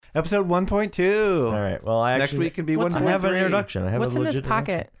Episode 1.2. All right. Well, Next week can be 1.3. I have an introduction. I have What's a in legit this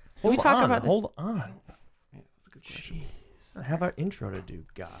pocket? Hold we talk on. about this? Hold on. Jeez. I have our intro to do,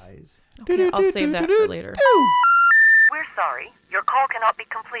 guys. Okay, I'll save that for later. We're sorry. Your call cannot be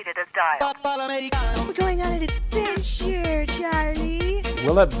completed as dialed. We're going on an adventure, Charlie.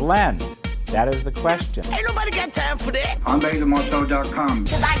 Will it blend? That is the question. Ain't nobody got time for that. HyundaiTheMoto.com.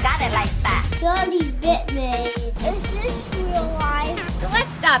 Cause I got it like that. Daddy bit me. Is this real life?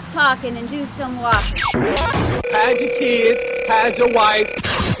 Let's stop talking and do some walking. How's your kids? How's your wife?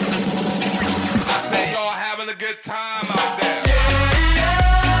 I say y'all having a good time out there.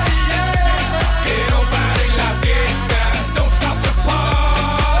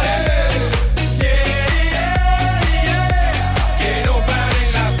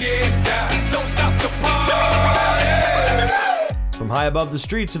 High above the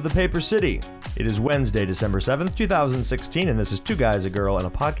streets of the Paper City. It is Wednesday, December 7th, 2016, and this is Two Guys, a Girl, and a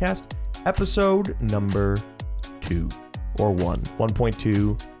Podcast, episode number 2. Or 1.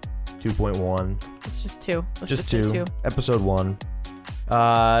 1.2, 2.1. It's just 2. Let's just say 2. Episode 1.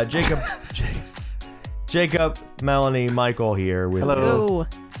 Jacob, Melanie, Michael here with Hello.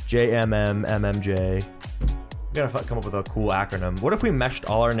 JMMMMJ. We gotta come up with a cool acronym. What if we meshed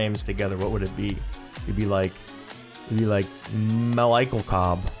all our names together? What would it be? It'd be like Melikel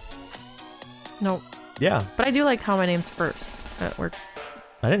Cobb. No. Yeah. But I do like how my name's first. That works.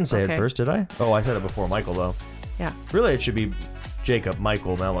 I didn't say Okay. it first, did I? Oh, I said it before Michael, though. Yeah. Really, it should be Jacob,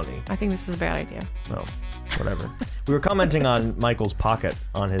 Michael, Melanie. I think this is a bad idea. No, whatever. We were commenting on Michael's pocket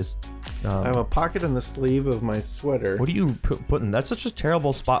on his... I have a pocket in the sleeve of my sweater. What are you putting? That's such a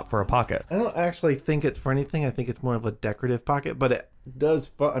terrible spot for a pocket. I don't actually think it's for anything. I think it's more of a decorative pocket, but it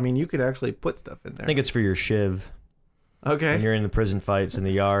does... I mean, you could actually put stuff in there. I think it's for your shiv. Okay. When you're in the prison fights in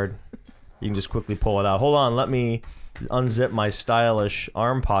the yard, you can just quickly pull it out. Hold on, let me unzip my stylish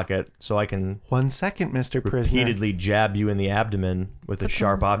arm pocket so I can 1 second, Mr. Prisoner. repeatedly jab you in the abdomen with a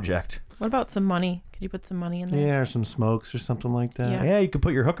sharp object. What about some money? Could you put some money in there? Yeah, or some smokes or something like that. Yeah. Yeah, you could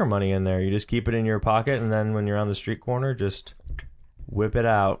put your hooker money in there. You just keep it in your pocket, and then when you're on the street corner, just whip it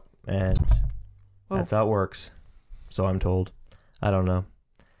out, and that's how it works. So I'm told. I don't know.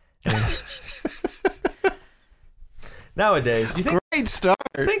 Nowadays, do you think... Great start.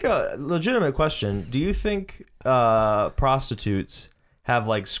 I think a legitimate question. Do you think prostitutes have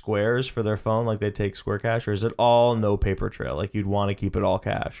like squares for their phone, like they take square cash, or is it all no paper trail? Like you'd want to keep it all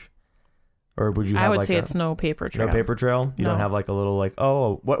cash, or would you? Have I would like say it's no paper trail. No paper trail. You No. don't have like a little like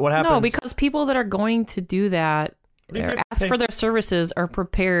what happens? No, because people that are going to do that do you or think ask for their services are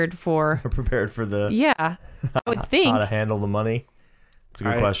prepared for. They're prepared for the Yeah, I would think. how to handle the money. It's a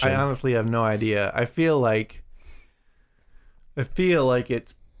good question. I honestly have no idea. I feel like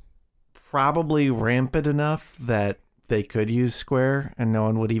it's probably rampant enough that they could use Square and no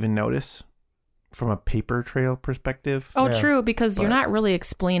one would even notice from a paper trail perspective. Oh, true, because you're not really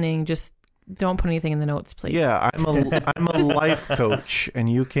explaining. Just don't put anything in the notes, please. Yeah, I'm a life coach, and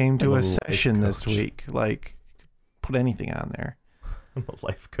you came to I'm a a life session this coach. week. Like, put anything on there. I'm a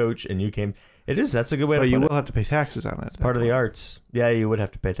life coach, and you came. It is. That's a good way But to you put will it. have to pay taxes on it. It's part of the arts. Yeah, you would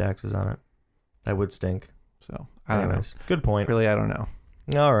have to pay taxes on it. That would stink. So I don't know. Good point. Really, I don't know.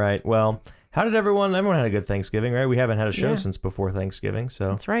 All right. Well, how did everyone had a good Thanksgiving, right? We haven't had a show since before Thanksgiving, so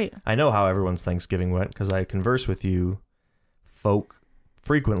That's right. I know how everyone's Thanksgiving went because I converse with you folk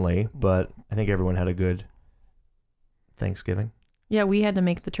frequently, but I think everyone had a good Thanksgiving. Yeah, we had to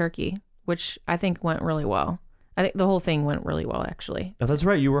make the turkey, which I think went really well. I think the whole thing went really well, actually. Oh, that's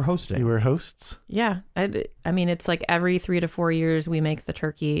right. You were hosting. You were hosts? Yeah. I mean, it's like every 3 to 4 years we make the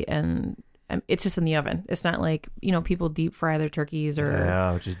turkey, and it's just in the oven. It's not like, people deep fry their turkeys or...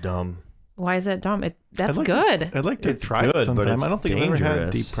 Yeah, which is dumb. Why is that dumb? That's I'd like good. I'd like to It's try good, it sometime. but it's I don't think I've ever had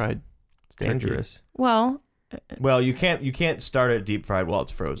dangerous. deep fried. It's dangerous. Well, you can't start it deep fried while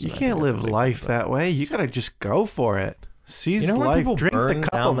it's frozen. You I can't think that's live the big life thing. that way. You gotta just go for it. Seize How many life. people Drink burn the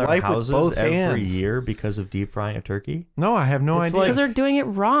cup down of their life with houses both every hands. year because of deep frying a turkey? No, I have no It's idea. because they're doing it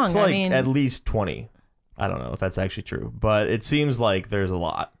wrong. It's like I mean, at least 20. I don't know if that's actually true, but it seems like there's a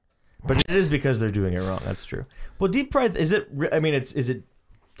lot. But it is because they're doing it wrong. That's true. Well, deep fried, is it? I mean, does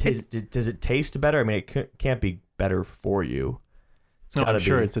it taste better? I mean, it can't be better for you. It's No, gotta I'm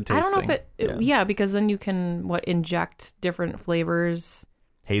sure be it's a taste I don't know thing. if yeah, because then you can inject different flavors.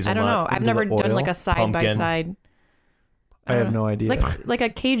 hazelnut. I don't know. I've into never the done oil? like a side by Pumpkin. side. I have no idea. Like a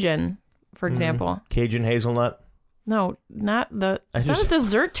Cajun, for example. Cajun hazelnut. No, not the. I It's not a just-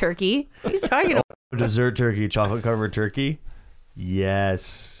 dessert turkey. What are you talking about? Dessert turkey, chocolate covered turkey.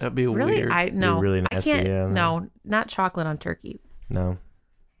 Yes. That'd be Really? weird. No. really nasty, I can't. yeah. No, not chocolate on turkey. No,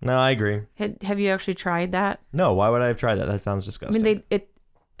 I agree. Have you actually tried that? No, why would I have tried that? That sounds I disgusting. mean,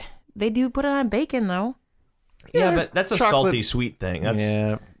 They do put it on bacon though. Yeah, but that's a chocolate- salty sweet thing. That's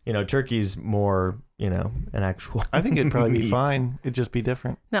turkey's more, an actual. I think it'd probably be meat. fine. It'd just be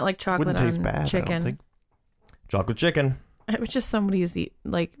different. Not like chocolate Wouldn't taste on bad. I don't chicken. think. Chocolate chicken. It was just somebody's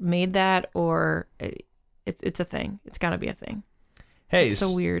made that, or it's a thing. It's got to be a thing. Hey, It's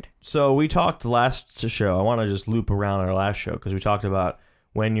so weird. So we talked last show. I want to just loop around our last show because we talked about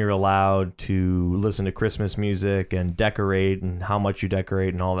when you're allowed to listen to Christmas music and decorate and how much you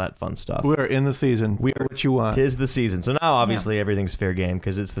decorate and all that fun stuff. We're in the season. We Do what you want. 'Tis the season. So now obviously everything's fair game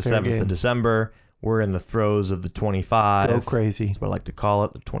because it's the Fair 7th game. of December. We're in the throes of the 25. Go crazy. That's what I like to call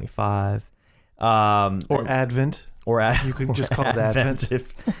it, the 25. Or Advent. You could just call it Advent.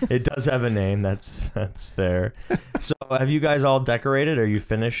 If it does have a name, that's fair. So have you guys all decorated? Are you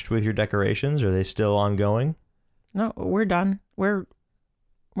finished with your decorations? Are they still ongoing? No, we're done. We're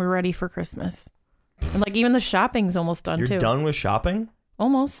ready for Christmas. And even the shopping's almost done You're too. done with shopping?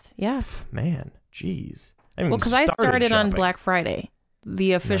 Almost, yeah. Man, jeez. Well, because I started on shopping. Black Friday,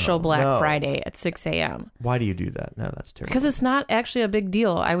 the official No. Black Friday at 6 a.m. Why do you do that? No, that's terrible. Because it's not actually a big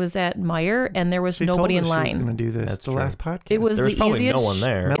deal. I was at Meijer and there was She nobody in told us she was line. going to do this. That's the true. last podcast. It was There was the probably easiest. no one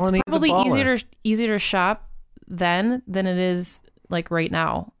there. Melanie's It's probably a baller. easier to shop then than it is right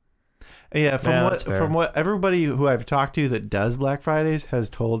now. Yeah, that's fair. from what everybody who I've talked to that does Black Fridays has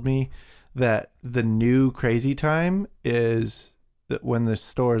told me that the new crazy time is that when the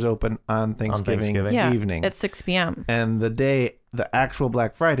stores open on Thanksgiving, Yeah, evening at 6 p.m. and the actual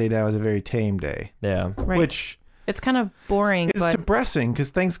Black Friday now is a very tame day. Yeah. Right. Which It's kind of boring, is but depressing because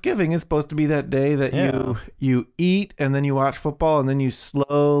Thanksgiving is supposed to be that day that Yeah. you eat and then you watch football and then you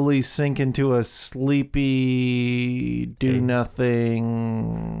slowly sink into a sleepy do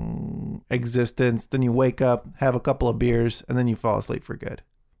nothing existence. Then you wake up, have a couple of beers, and then you fall asleep for good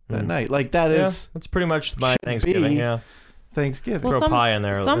that night. Like that is That's pretty much my should Thanksgiving. be Yeah. Thanksgiving. Throw pie in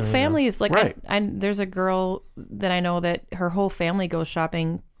there. Some Yeah. families, Right. there's a girl that I know that her whole family goes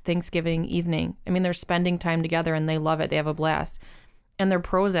shopping Thanksgiving evening. I mean, they're spending time together and they love it. They have a blast. And they're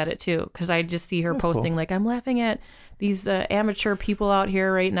pros at it too. Because I just see her posting, I'm laughing at these amateur people out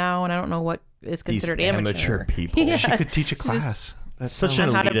here right now. And I don't know what is considered These amateur people. Yeah. She could teach a class. That's Such an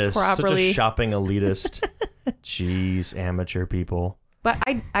On how to elitist. Such a properly- shopping elitist. Jeez, amateur people. But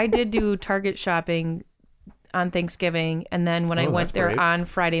I did do Target shopping on Thanksgiving, and then when I went that's there brave. on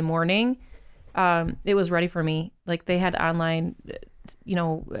Friday morning, it was ready for me. They had online,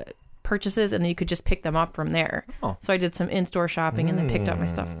 purchases, and then you could just pick them up from there. Oh. So I did some in-store shopping and then picked up my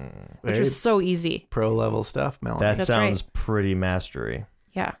stuff, which Very was so easy. pro level stuff, Melanie. That That's sounds right. pretty mastery.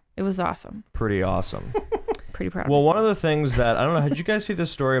 Yeah, it was awesome. Pretty awesome. Pretty proud. Well, of one myself. of the things that I don't know, did you guys see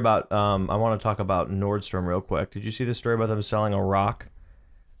this story about? I want to talk about Nordstrom real quick. Did you see the story about them selling a rock?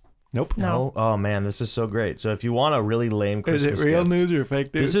 Nope. No. Oh man, this is so great. So if you want a really lame Is Christmas it real gift, news or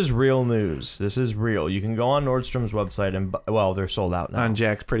fake news? this is real news. This is real. You can go on Nordstrom's website and they're sold out now. on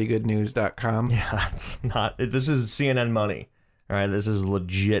jacksprettygoodnews.com. Yeah, it's not. This is CNN money. All right, this is a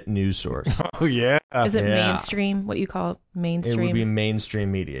legit news source. Oh yeah. Is it yeah. mainstream? What you call It mainstream? would be mainstream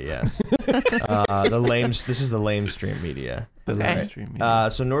media, yes. This is the lamestream media. The Okay. live stream, yeah.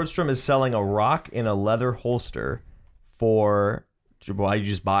 So Nordstrom is selling a rock in a leather holster for. Well, you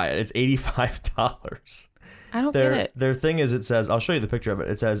just buy it. It's $85. I don't get it. Their thing is, it says, I'll show you the picture of it.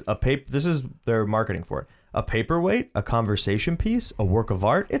 It says a paper. This is their marketing for it. A paperweight, a conversation piece, a work of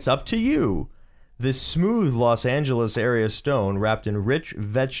art. It's up to you. This smooth Los Angeles area stone, wrapped in rich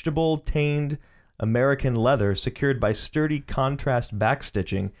vegetable-tained American leather, secured by sturdy contrast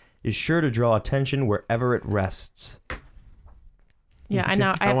backstitching, is sure to draw attention wherever it rests. Yeah, I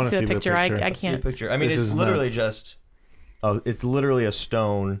know. I have wanna to see see the the picture. picture. I See a can't. picture. I mean, This it's is literally nuts. just. It's literally a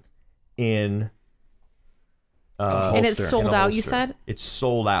stone in. And it's holster, sold in a out, you holster. said? It's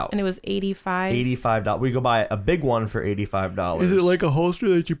sold out. And it was 85. $85. We go buy a big one for $85. Is it like a holster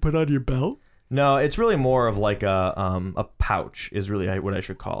that you put on your belt? No, it's really more of like a pouch is really what I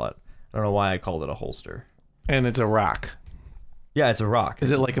should call it. I don't know why I called it a holster. And it's a rock. Yeah, it's a rock. Is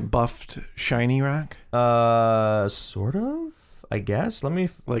it like a buffed, shiny rock? Sort of, I guess. Let me.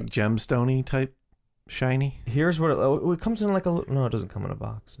 Like gemstone-y type shiny? Here's what it comes in like a. No, it doesn't come in a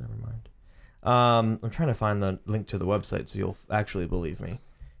box. Never mind. I'm trying to find the link to the website so you'll actually believe me.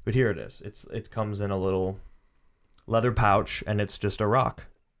 But here it is. It comes in a little leather pouch and it's just a rock.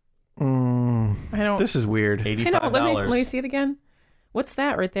 I don't. This is weird. $85. I don't. Let me see it again. What's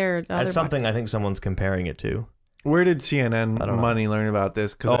that right there? The other That's something box? I think someone's comparing it to. Where did CNN I don't know. Money learn about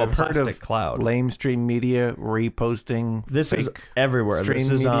this? Because Oh, I've heard Plastic of Cloud. lamestream media reposting. This is fake everywhere. stream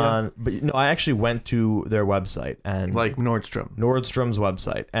This is media. on. But no, I actually went to their website and like Nordstrom's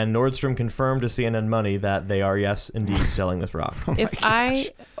website, and Nordstrom confirmed to CNN Money that they are, yes, indeed, selling this rock. If I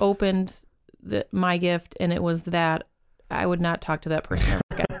opened my gift and it was that, I would not talk to that person ever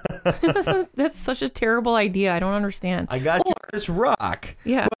again. That's such a terrible idea. I don't understand. I got you this rock.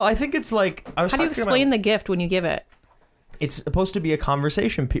 Yeah. Well, I think it's like I was. How do you talking explain about, the gift when you give it? It's supposed to be a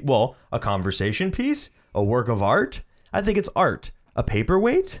conversation piece. Well, a conversation piece, a work of art. I think it's art. A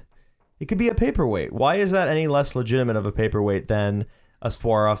paperweight. It could be a paperweight. Why is that any less legitimate of a paperweight than a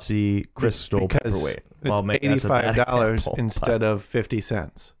Swarovski crystal paperweight? Well, maybe that's a bad $85 example, instead of 50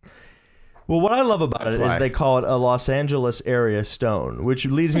 cents. Well, what I love about That's it is why. they call it a Los Angeles area stone, which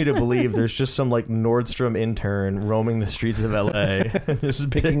leads me to believe there's just some like Nordstrom intern roaming the streets of LA, just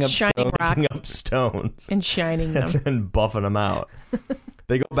Picking up Shining picking rocks up stones and shining and them. then buffing them out.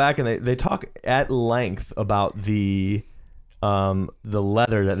 They go back and they talk at length about the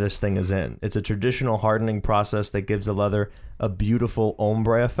leather that this thing is in. It's a traditional hardening process that gives the leather a beautiful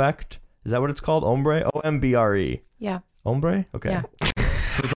ombre effect. Is that what it's called? Ombre? O-M-B-R-E. Yeah. Ombre? Okay. Yeah.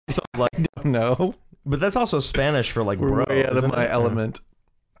 It's also like, No, but that's also Spanish for like we're bro. way out of isn't my it? element.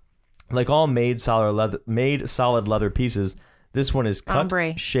 Like all made solid leather pieces, this one is cut,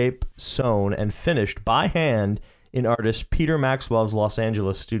 Ombre. shaped, sewn, and finished by hand in artist Peter Maxwell's Los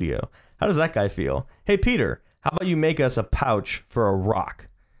Angeles studio. How does that guy feel? Hey, Peter, how about you make us a pouch for a rock?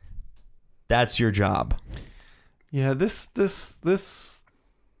 That's your job. Yeah, this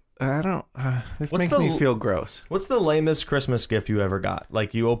I don't. This What's makes me feel gross. What's the lamest Christmas gift you ever got?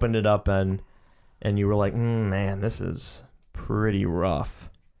 Like you opened it up and you were like, man, this is pretty rough.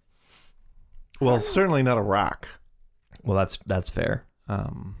 Well, certainly not a rock. Well, that's fair. I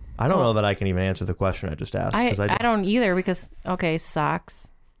don't Well- know that I can even answer the question I just asked. 'cause I don't either because, okay,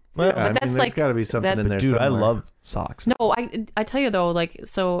 socks. Well, Yeah, I mean, that's there's like- got to be something that- in there. dude, I somewhere. love socks. No, I tell you though, like,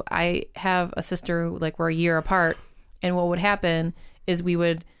 so I have a sister, like we're a year apart, and what would happen is we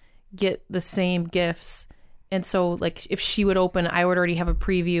would get the same gifts, and so like if she would open, I would already have a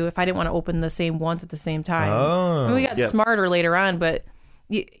preview if I didn't want to open the same ones at the same time. Oh. And we got Yep. smarter later on, but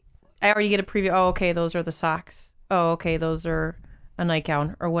I already get a preview. Oh, okay, those are the socks. Oh, okay, those are a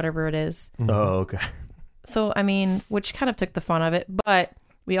nightgown or whatever it is. Oh, okay. So, I mean, which kind of took the fun of it, but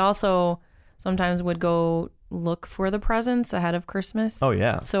we also sometimes would go look for the presents ahead of Christmas. Oh,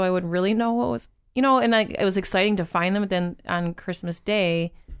 yeah. So I would really know what was, and it was exciting to find them. But then on Christmas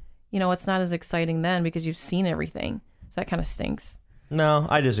Day, it's not as exciting then because you've seen everything. So that kind of stinks. No,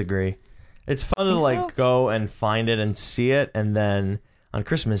 I disagree. It's fun to Think like so? go and find it and see it, and then on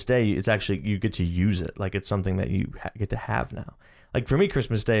Christmas Day, it's actually you get to use it. Like it's something that you get to have now. Like for me,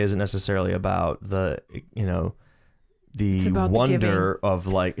 Christmas Day isn't necessarily about the It's about the wonder of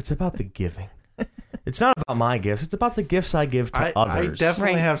like it's about the giving. It's not about my gifts. It's about the gifts I give to I others.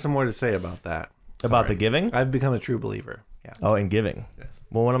 definitely Right. have some more to say about that. About the Sorry. giving. I've become a true believer. Yeah. Oh, and giving. Yes.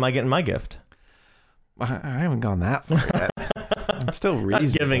 Well, when am I getting my gift? I haven't gone that far yet. I'm still I'm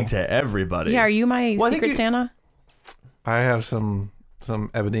reasonable. giving to everybody. Yeah, are you my Well, I think secret you- Santa? I have some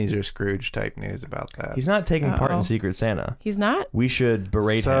Ebenezer Scrooge type news about that. He's not taking part in Uh-oh. Secret Santa. He's not? We should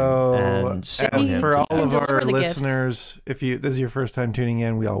berate So, him and stone him. for to all can of deliver our the gifts. listeners, if this is your first time tuning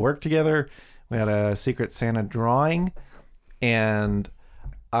in, we all work together. We had a Secret Santa drawing, and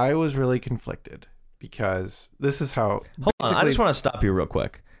I was really conflicted because this is how. Hold on, I just want to stop you real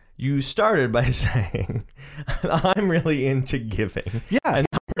quick. You started by saying, I'm really into giving. Yeah. And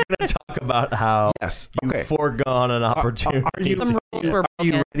now we're going to talk about how Yes. you've Okay. foregone an opportunity. Are you, Some rules were are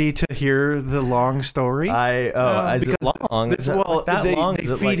you broken. ready to hear the long story? Is it long? Is it well, that they, long? they Is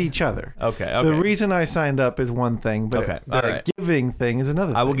it feed like- each other. Okay. The reason I signed up is one thing, but Okay, the all right. giving thing is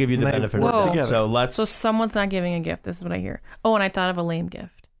another. I will thing. give you the And they benefit work of the Whoa. doubt. together. So let's. So someone's not giving a gift. This is what I hear. Oh, and I thought of a lame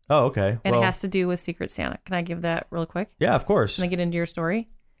gift. Oh, okay. And Well, it has to do with Secret Santa. Can I give that real quick? yeah, of course. Can I get into your story?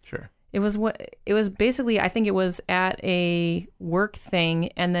 Sure. It was basically, I think it was at a work thing,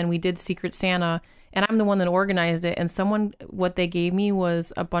 and then we did Secret Santa, and I'm the one that organized it, and what they gave me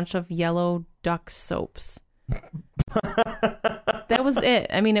was a bunch of yellow duck soaps. That was it.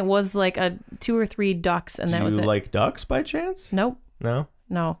 I mean, it was like 2 or 3 ducks, and Do that was you it. like ducks by chance? Nope. No?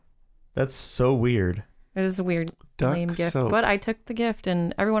 No. That's so weird. It was a weird, Duck lame gift. soap. But I took the gift,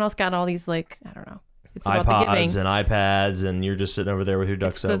 and everyone else got all these, like, I don't know. It's about the giving. iPods and iPads, and you're just sitting over there with your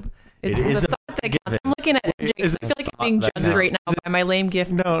duck It's soap. It's It the is thought that counts. I'm looking at Jake. Is I feel like I'm being that's judged it. right now by my lame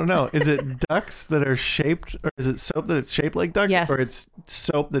gift. No. Is it ducks that are shaped, or is it soap that it's shaped like ducks, Yes. or it's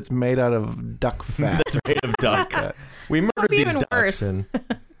soap that's made out of duck fat? That's made of duck. We murdered be these even ducks. worse. And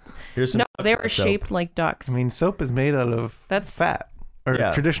Here's some No, they were soap. shaped like ducks. I mean, soap is made out of That's- fat, or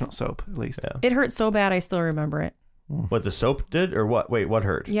Yeah. traditional soap, at least. Yeah. It hurt so bad, I still remember it. What the soap did, or what? Wait, what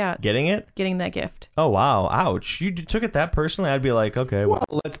hurt? Yeah. Getting it? Getting that gift. Oh wow, ouch! You took it that personally? I'd be like, okay. Well,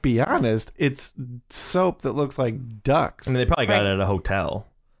 Well, let's be honest. It's soap that looks like ducks. I mean, they probably got Right. it at a hotel,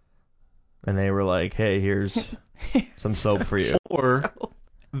 and they were like, "Hey, here's some soap for you." Or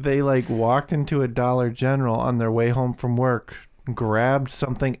they like walked into a Dollar General on their way home from work, grabbed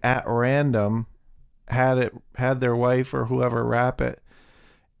something at random, had their wife or whoever wrap it,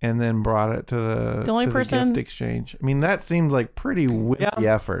 and then brought it to the only to person- gift exchange. I mean, that seems like pretty witty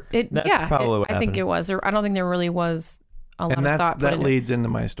effort. That's probably what I think happened. it was. I don't think there really was a lot And of thought put that into it. leads into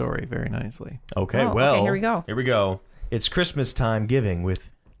my story very nicely. Okay, Oh, well, okay, here we go. Here we go. It's Christmas time giving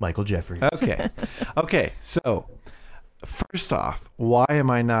with Michael Jeffries. Okay. So first off, why am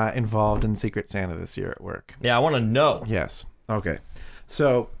I not involved in Secret Santa this year at work? Yeah, I want to know. Yes. Okay.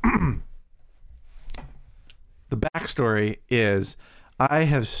 So the backstory is I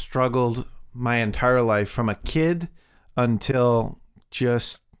have struggled my entire life from a kid until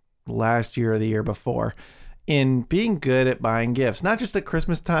just last year or the year before in being good at buying gifts, not just at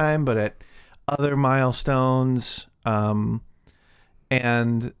Christmas time, but at other milestones. And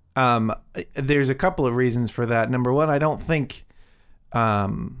there's a couple of reasons for that. Number one, I don't think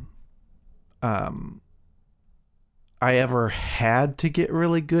I ever had to get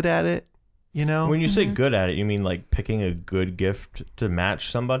really good at it, you know? When you say good at it, you mean like picking a good gift to match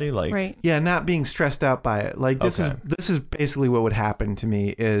somebody? Like, Right. Yeah, not being stressed out by it. Like this Okay. is basically what would happen to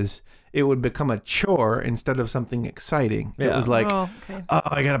me is it would become a chore instead of something exciting. It Yeah. was like, Oh, okay.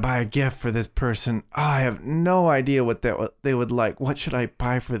 I got to buy a gift for this person. Oh, I have no idea what they would like. What should I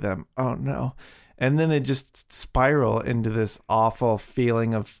buy for them? Oh no. And then it just spiral into this awful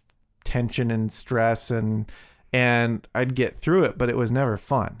feeling of tension and stress and I'd get through it, but it was never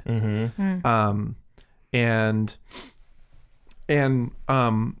fun. Mm-hmm.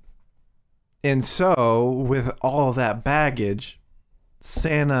 And so with all that baggage,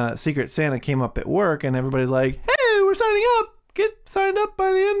 Secret Santa came up at work and everybody's like, hey, we're signing up. Get signed up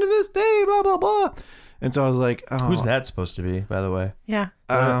by the end of this day, blah, blah, blah. And so I was like, oh. Who's that supposed to be, by the way? Yeah.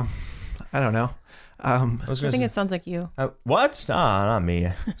 I don't know. I was I gonna think say, it sounds like you. what? Ah, not me.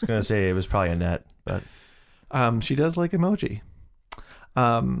 I was gonna say it was probably Annette, but She does like emoji.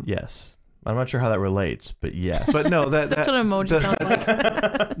 yes, I'm not sure how that relates, but yes. But no, That's what an emoji sounds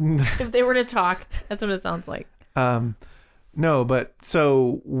like. If they were to talk, that's what it sounds like. No, but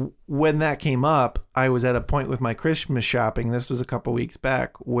so when that came up, I was at a point with my Christmas shopping. This was a couple weeks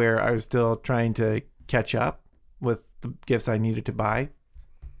back where I was still trying to catch up with the gifts I needed to buy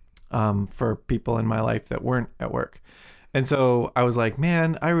for people in my life that weren't at work. And so I was like,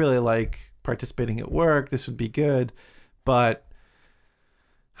 man, I really like participating at work. This would be good, but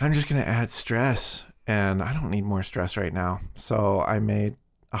I'm just going to add stress and I don't need more stress right now. So I made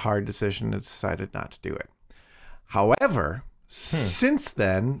a hard decision and decided not to do it. However, since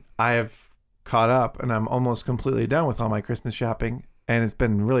then, I have caught up and I'm almost completely done with all my Christmas shopping. And it's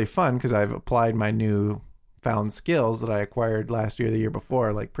been really fun because I've applied my new found skills that I acquired last year, the year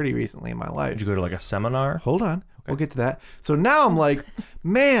before, like pretty recently in my life. Did you go to like a seminar? Hold on. We'll get to that. So now I'm like,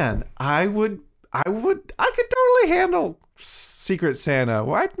 man, I could totally handle Secret Santa.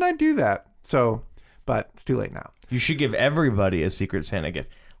 Why didn't I do that? So, but it's too late now. You should give everybody a Secret Santa gift.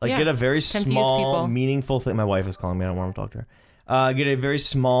 Like, Yeah. get a very Confuse small, people. meaningful thing. My wife is calling me. I don't want to talk to her. Get a very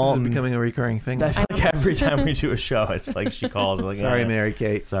small. This is becoming a recurring thing. I feel like every time we do a show, it's like she calls. We're like, Sorry, "Eh, Mary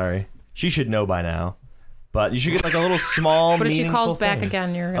Kate. Sorry. She should know by now. But you should get like a little small, But if she meaningful calls back thing.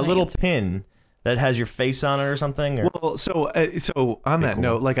 again, you're a gonna little answer. pin that has your face on it or something. Or... Well, so on that cool.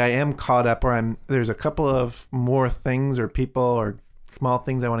 note, like I am caught up where there's a couple of more things or people or small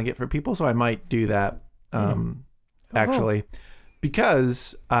things I want to get for people. So I might do that, actually,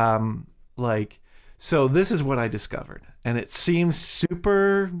 because, so this is what I discovered and it seems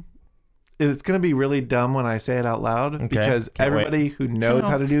it's going to be really dumb when I say it out loud because Can't everybody who knows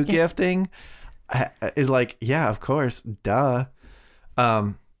how to do Yeah. gifting is like, yeah, of course, duh.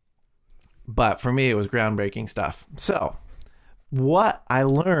 But for me, it was groundbreaking stuff. So what I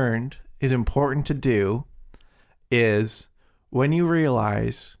learned is important to do is when you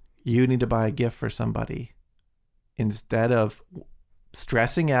realize you need to buy a gift for somebody, instead of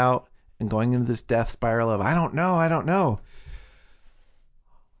stressing out and going into this death spiral of, I don't know.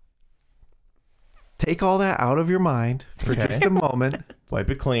 Take all that out of your mind for Okay. just a moment Wipe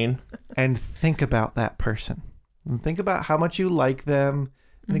it clean. and think about that person. And think about how much you like them.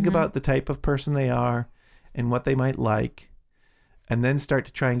 Think about the type of person they are and what they might like. And then start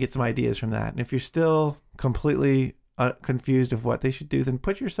to try and get some ideas from that. And if you're still completely confused of what they should do, then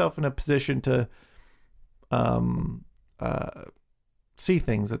put yourself in a position to see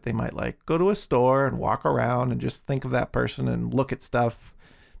things that they might like. Go to a store and walk around and just think of that person and look at stuff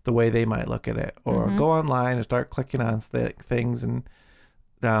the way they might look at it, or go online and start clicking on things, and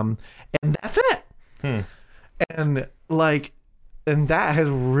that's it. And that has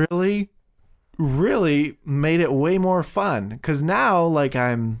really made it way more fun, because now like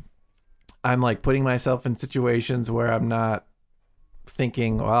I'm like putting myself in situations where I'm not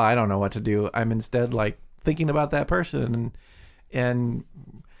thinking, well, I don't know what to do. I'm instead like thinking about that person, and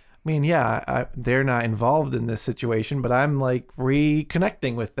I mean, yeah, they're not involved in this situation, but I'm like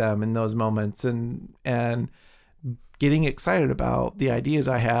reconnecting with them in those moments, and getting excited about the ideas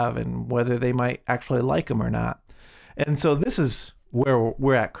I have and whether they might actually like them or not. And so this is where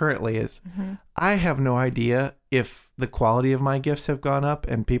we're at currently is I have no idea if the quality of my gifts have gone up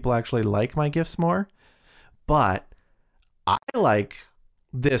and people actually like my gifts more, but I like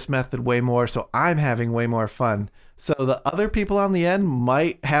this method way more, so I'm having way more fun. So the other people on the end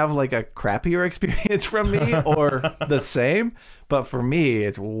might have like a crappier experience from me or the same, but for me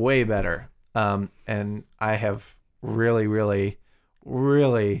it's way better. And I have really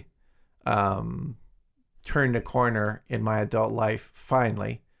turned a corner in my adult life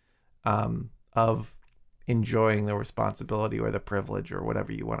finally, of enjoying the responsibility or the privilege or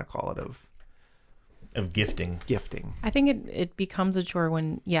whatever you want to call it of gifting. I think it becomes a chore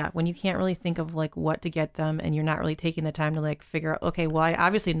when you can't really think of like what to get them, and you're not really taking the time to like figure out, okay, well, I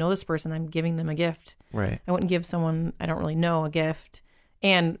obviously know this person, I'm giving them a gift. Right. I wouldn't give someone I don't really know a gift.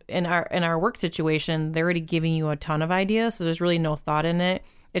 And in our work situation, they're already giving you a ton of ideas, so there's really no thought in it.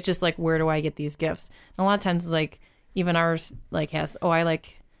 It's just like, where do I get these gifts? And a lot of times, like even ours like has, I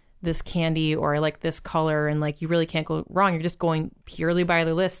like this candy, or I like this color, and like you really can't go wrong. You're just going purely by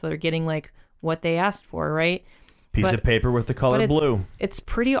the list, so they're getting like what they asked for, right? Piece of paper with the color blue. It's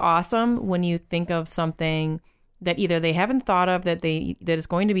pretty awesome when you think of something that either they haven't thought of that is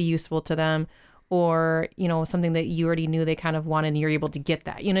going to be useful to them, or something that you already knew they kind of wanted, and you're able to get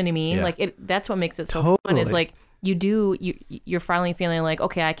that. You know what I mean? Yeah. Like that's what makes it so fun. Is like you're finally feeling like,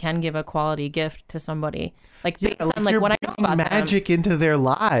 okay, I can give a quality gift to somebody. Like based on like what I know about magic them. into their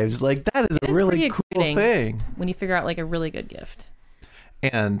lives. Like that is a really cool thing when you figure out like a really good gift.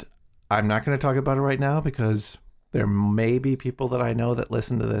 And I'm not going to talk about it right now because there may be people that I know that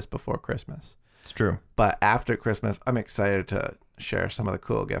listen to this before Christmas. It's true. But after Christmas, I'm excited to share some of the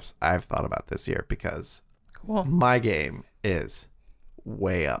cool gifts I've thought about this year, because my game is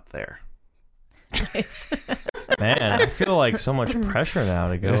way up there. Nice. Man, I feel like so much pressure now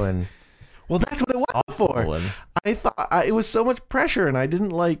to go and... Well, that's what it was for. I thought it was so much pressure, and I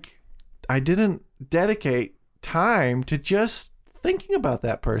didn't dedicate time to just thinking about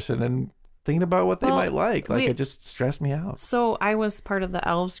that person and thinking about what they might like. Like it just stressed me out. So I was part of the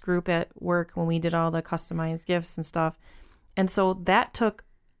elves group at work when we did all the customized gifts and stuff. And so that took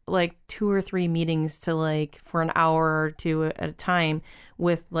like 2 or 3 meetings to like for an hour or two at a time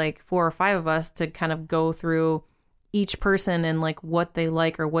with like 4 or 5 of us to kind of go through each person and like what they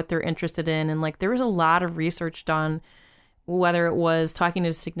like or what they're interested in. And like there was a lot of research done, whether it was talking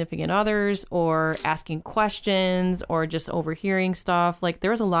to significant others or asking questions or just overhearing stuff. Like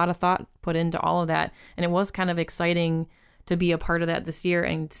there was a lot of thought put into all of that. And it was kind of exciting to be a part of that this year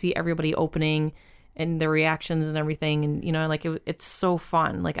and see everybody opening and their reactions and everything. And, like it's so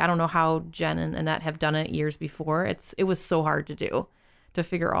fun. Like, I don't know how Jen and Annette have done it years before. It was so hard to do, to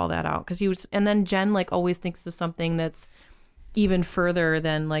figure all that out. And then Jen like always thinks of something that's even further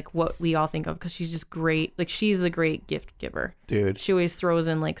than like what we all think of, because she's just great. Like she's a great gift giver, dude. She always throws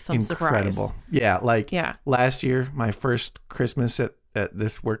in like some incredible surprise. Last year, my first Christmas at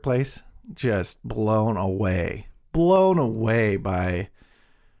this workplace, just blown away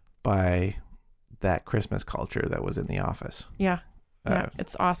by that Christmas culture that was in the office.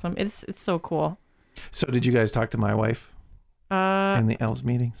 It's awesome. It's so cool. So did you guys talk to my wife in the elves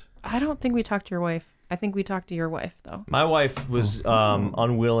meetings? I don't think we talked to your wife. I think we talked to your wife, though. My wife was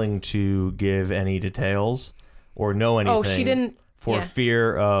unwilling to give any details or know anything. Oh, she didn't. For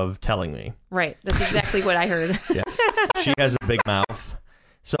fear of telling me. Right. That's exactly what I heard. Yeah. She has a big mouth.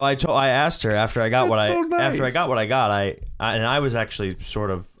 So I asked her after I got what I got. I was actually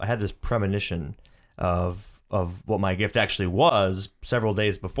I had this premonition of what my gift actually was several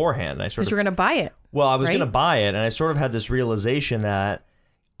days beforehand. Because you were going to buy it. Well, I was going to buy it, and I sort of had this realization that,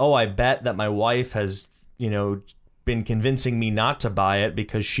 I bet that my wife has, been convincing me not to buy it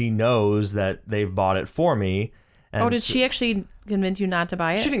because she knows that they've bought it for me. And did she actually convince you not to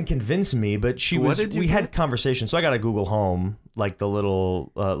buy it? She didn't convince me, but we had conversations. So I got a Google Home, like the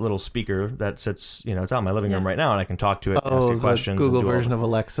little speaker that sits, it's out in my living room right now, and I can talk to it, and ask it questions. Google version of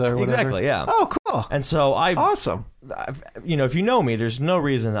Alexa or whatever. Exactly, yeah. Oh, cool. And so awesome. If you know me, there's no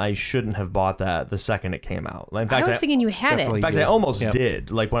reason I shouldn't have bought that the second it came out. In fact, I was thinking you had it. In fact, I almost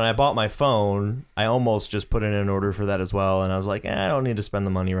did. Like when I bought my phone, I almost just put in an order for that as well, and I was like, I don't need to spend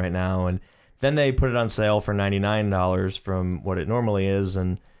the money right now. And then they put it on sale for $99 from what it normally is,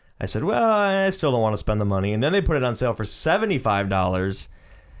 and I said, well, I still don't want to spend the money. And then they put it on sale for $75,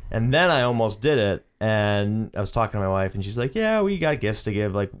 and then I almost did it. And I was talking to my wife, and she's like, yeah, we got gifts to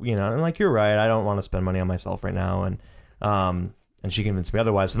give, and I'm like, you're right, I don't want to spend money on myself right now. And she convinced me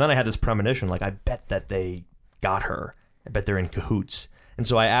otherwise. So then I had this premonition, like, I bet that they got her. I bet they're in cahoots. And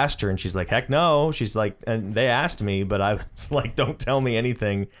so I asked her, and she's like, heck no. She's like, and they asked me, but I was like, don't tell me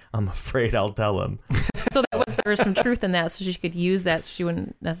anything. I'm afraid I'll tell them. So there was some truth in that, so she could use that, so she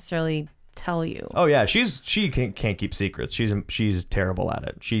wouldn't necessarily tell you. Oh yeah, she can't keep secrets. She's terrible at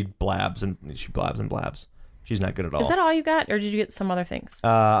it. She blabs and blabs. She's not good at all. Is that all you got, or did you get some other things?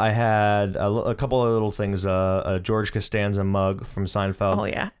 I had a couple of little things. A George Costanza mug from Seinfeld. Oh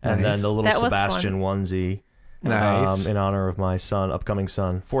yeah, and then the little Sebastian onesie. Nice. In honor of my upcoming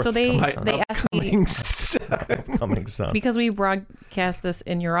son. So they asked me upcoming son. Because we broadcast this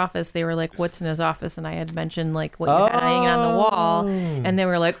in your office. They were like, "What's in his office?" And I had mentioned like what you had hanging on the wall, and they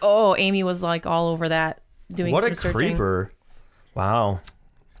were like, "Oh, Amy was like all over that doing what some a searching." creeper! Wow,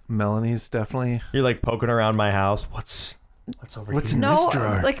 Melanie's definitely. You're like poking around my house. What's over here? In this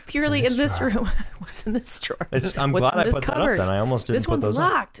drawer? Like purely in this room. What's in this drawer? I'm glad I put that up then. I almost didn't put those up. This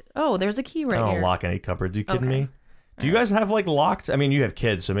one's locked. Oh, there's a key right here. I don't lock any cupboards. You kidding me? Do you guys have like locked? I mean, you have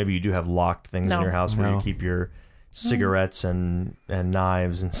kids, so maybe you do have locked things in your house where you keep your cigarettes and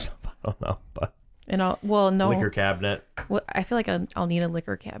knives and stuff. I don't know, but no liquor cabinet. Well, I feel like I'll need a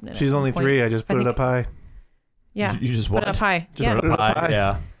liquor cabinet. She's only 3. I just put it up high. Yeah, you just put it up high. Just put it up high.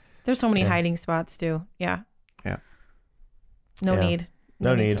 Yeah. There's so many hiding spots too. Yeah. Yeah. No need.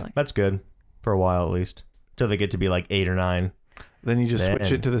 No need. That's good for a while at least, till they get to be like 8 or 9. Then you just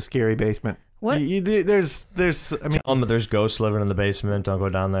switch it to the scary basement. What? There's. I mean, tell them that there's ghosts living in the basement. Don't go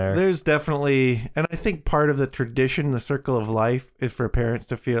down there. There's definitely, and I think part of the tradition, the circle of life, is for parents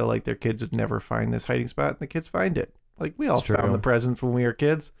to feel like their kids would never find this hiding spot, and the kids find it. Like we all found the presents when we were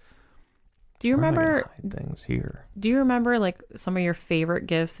kids. Do you remember things here? Do you remember like some of your favorite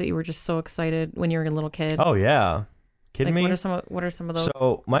gifts that you were just so excited when you were a little kid? Oh yeah, kidding me? What are some of those?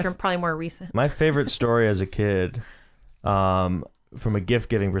 So probably more recent. My favorite story as a kid. From a gift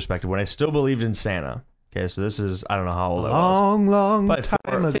giving perspective, when I still believed in Santa. Okay, so this is, I don't know how old I was. Long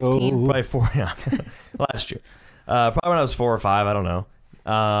time ago. 15. Probably 4, yeah. Last year. Probably when I was 4 or 5, I don't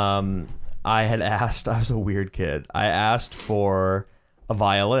know. I had asked, I was a weird kid. I asked for a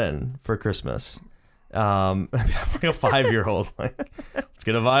violin for Christmas. Like a 5-year-old. Like, let's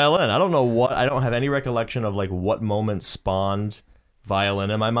get a violin. I don't know what, I don't have any recollection of like what moment spawned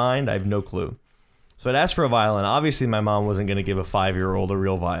violin in my mind. I have no clue. So I'd asked for a violin. Obviously, my mom wasn't going to give a 5-year-old a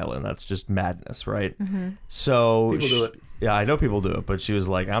real violin. That's just madness, right? Mm-hmm. So people do it. Yeah, I know people do it, but she was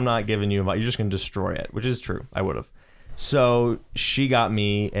like, "I'm not giving you a violin. You're just going to destroy it," which is true. I would have. So she got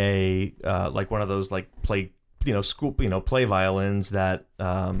me a like one of those like play violins that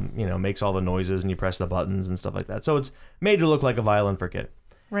makes all the noises and you press the buttons and stuff like that. So it's made to look like a violin for a kid.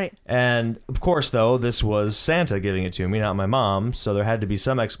 Right. And of course, though, this was Santa giving it to me, not my mom. So there had to be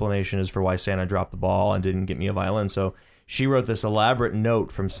some explanation as for why Santa dropped the ball and didn't get me a violin. So she wrote this elaborate note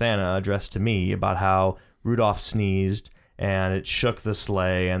from Santa addressed to me about how Rudolph sneezed and it shook the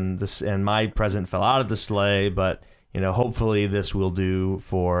sleigh and my present fell out of the sleigh. But, hopefully this will do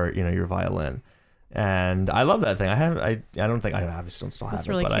for, your violin. And I love that thing. I don't think I obviously don't still have it,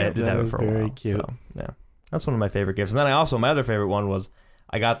 but I did have it for a while. Very cute. So, yeah, that's one of my favorite gifts. And then my other favorite one was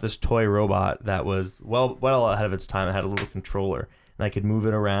I got this toy robot that was well ahead of its time. It had a little controller, and I could move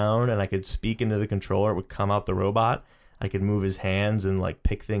it around, and I could speak into the controller. It would come out the robot. I could move his hands and like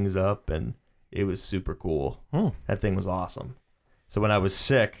pick things up, and it was super cool. That thing was awesome. So when I was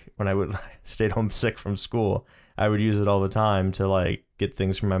sick, when I would stayed home sick from school, I would use it all the time to like get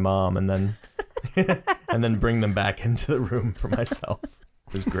things from my mom, and then and then bring them back into the room for myself.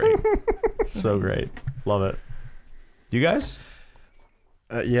 It was great. So great. Love it. You guys?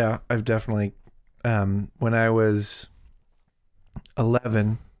 Yeah, I've definitely. When I was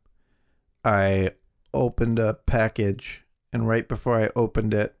 11, I opened a package, and right before I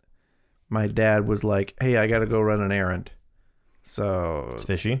opened it, my dad was like, "Hey, I got to go run an errand." So it's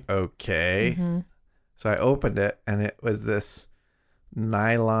fishy. Okay. Mm-hmm. So I opened it, and it was this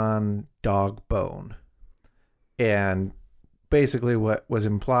nylon dog bone. And basically what was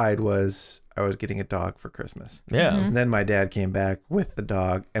implied was I was getting a dog for Christmas. Yeah. And then my dad came back with the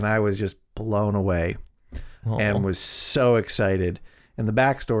dog, and I was just blown away and was so excited. And the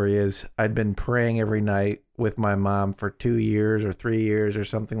backstory is I'd been praying every night with my mom for 2 years or 3 years or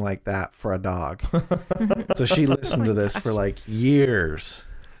something like that for a dog. So she listened to this for like years.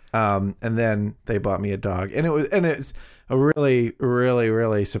 And then they bought me a dog, and it's a really, really,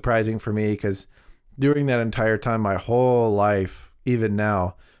 really surprising for me, because during that entire time, my whole life, even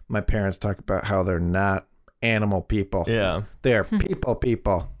now, my parents talk about how they're not animal people. Yeah. They're people.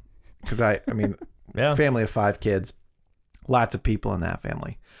 Because I mean, family of 5 kids, lots of people in that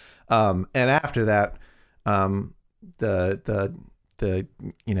family. And after that, the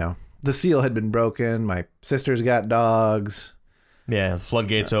seal had been broken. My sisters got dogs. Yeah,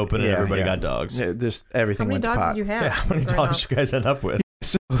 floodgates open and everybody got dogs. Just everything went to pot. How many dogs did you have? Yeah, how many dogs you guys end up with?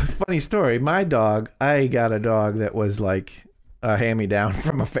 So, funny story. My dog, I got a dog that was like a hand-me-down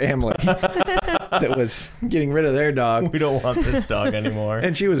from a family that was getting rid of their dog. We don't want this dog anymore.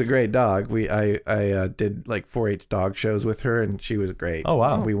 And she was a great dog. I did like 4-H dog shows with her, and she was great. Oh,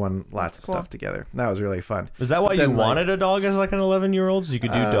 wow. We won lots of stuff together. That was really fun. Is that why you wanted a dog as like an 11-year-old, so you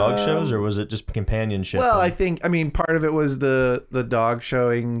could do dog shows, or was it just companionship? Well, I mean, part of it was the dog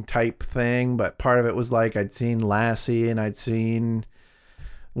showing type thing, but part of it was like I'd seen Lassie, and I'd seen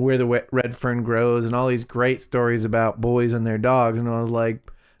Where the Red Fern Grows, and all these great stories about boys and their dogs, and I was like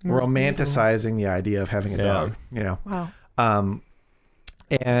romanticizing the idea of having a dog, you know. Wow.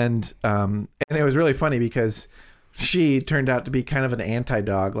 And it was really funny because she turned out to be kind of an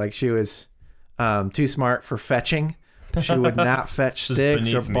anti-dog. Like, she was too smart for fetching. She would not fetch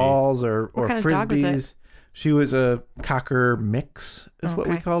sticks or balls or kind of dog was frisbees. it? She was a cocker mix, is what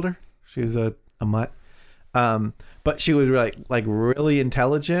we called her. She was a mutt. But she was really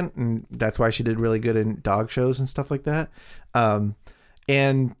intelligent, and that's why she did really good in dog shows and stuff like that.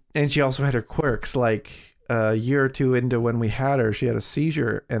 And she also had her quirks. Like, a year or two into when we had her, she had a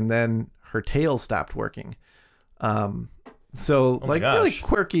seizure, and then her tail stopped working. Really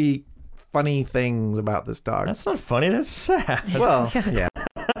quirky, funny things about this dog. That's not funny. That's sad. Well, yeah.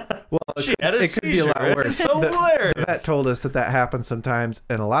 Well, it could be a lot worse. It's so hilarious. The vet told us that happens sometimes,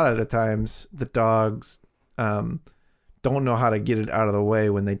 and a lot of the times the dogs don't know how to get it out of the way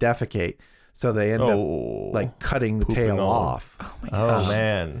when they defecate, so they end up like cutting the tail off. Oh my gosh. Oh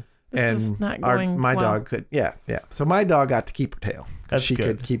man. This is not going my well. dog could, so my dog got to keep her tail because she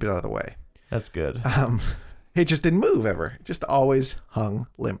good. could keep it out of the way. That's good. It just didn't move ever. It just always hung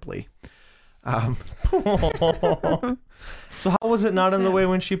limply. So how was it not in the way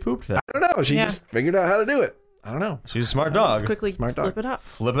when she pooped then? I don't know. She just figured out how to do it. I don't know. She's a smart dog. Just quickly Smart dog. flip it up.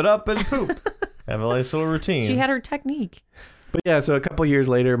 Flip it up and poop. Have a nice little routine. She had her technique. But yeah, so a couple years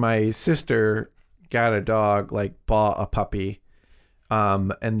later, my sister got a dog, like bought a puppy.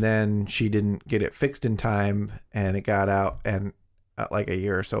 And then she didn't get it fixed in time, and it got out, and like a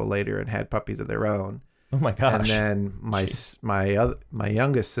year or so later, and had puppies of their own. Oh my gosh. And then my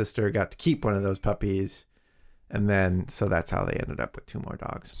youngest sister got to keep one of those puppies, and then so that's how they ended up with 2 more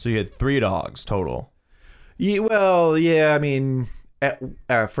dogs. So you had 3 dogs total. Yeah, I mean,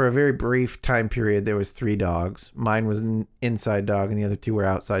 for a very brief time period, there was 3 dogs. Mine was an inside dog, and the other 2 were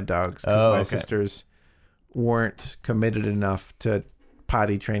outside dogs because my sisters weren't committed enough to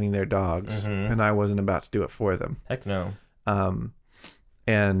potty training their dogs, and I wasn't about to do it for them. Heck no.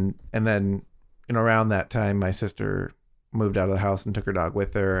 And then around that time, my sister moved out of the house and took her dog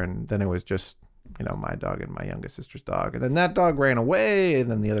with her, and then it was just my dog and my youngest sister's dog, and then that dog ran away,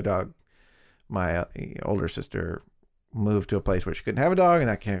 and then the other dog, my older sister, moved to a place where she couldn't have a dog, and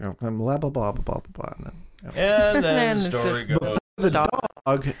that can't blah blah blah blah blah blah. And then the story goes. Before the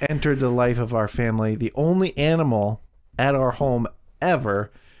dog entered the life of our family, the only animal at our home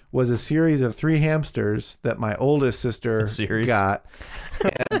ever was a series of 3 hamsters that my oldest sister got.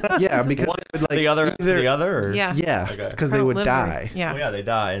 And, yeah, because one they would, like, the other, either, the other, or? Yeah, because okay. they would die. Yeah, well, yeah, they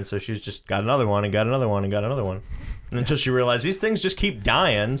die, and so she's just got another one, and got another one, and got another one, and until she realized these things just keep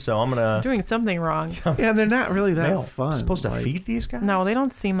dying, so I'm gonna doing something wrong. Yeah, they're not really that fun. I'm supposed to feed these guys? No, they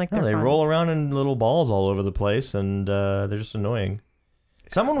don't seem like they're they fun. roll around in little balls all over the place, and they're just annoying.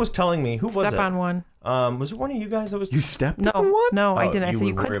 Someone was telling me, who was it? Step on one. Was it one of you guys that was? You stepped on one? No, I Oh, didn't. I you said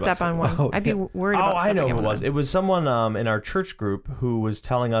you would could worry step about on one. Oh, I'd be worried about I know stepping who it on was. one. It was someone in our church group who was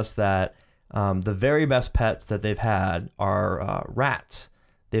telling us that the very best pets that they've had are rats.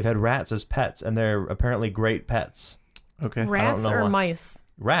 They've had rats as pets, and they're apparently great pets. Okay. Rats or mice?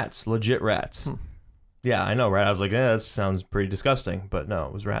 Rats, legit rats. Yeah, I know, right? I was like, that sounds pretty disgusting, but no,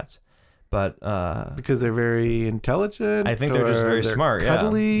 it was rats. But because they're very intelligent. I think they're just very smart.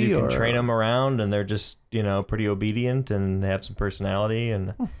 Cuddly, you can train them around, and they're just pretty obedient, and they have some personality.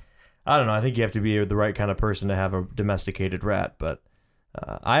 And I don't know. I think you have to be the right kind of person to have a domesticated rat. But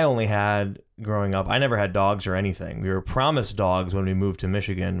I only had growing up. I never had dogs or anything. We were promised dogs when we moved to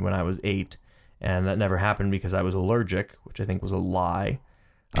Michigan when I was 8, and that never happened because I was allergic, which I think was a lie.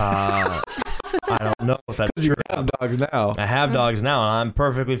 I don't know if that's true. You have dogs now. I have dogs now, and I'm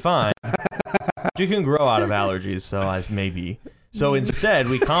perfectly fine. You can grow out of allergies, so maybe. So instead,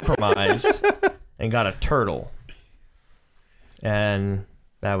 we compromised and got a turtle, and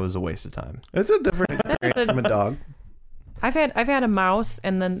that was a waste of time. It's a different experience from a dog. I've had a mouse,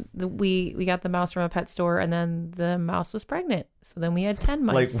 and then we got the mouse from a pet store, and then the mouse was pregnant. So then we had 10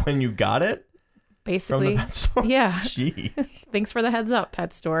 mice. Like when you got it? Basically. From the pet store? Yeah. Jeez. Thanks for the heads up,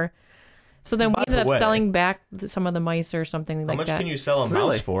 pet store. So then we ended up selling back some of the mice or something like that. How much can you sell a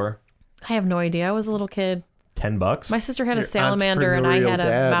mouse for? I have no idea. I was a little kid. $10? My sister had a salamander, and I had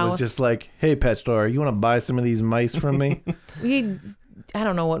a mouse. Was just like, hey, pet store, you want to buy some of these mice from me? I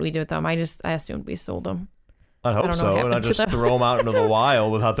don't know what we did with them. I assumed we sold them. I hope so, and I just throw them out into the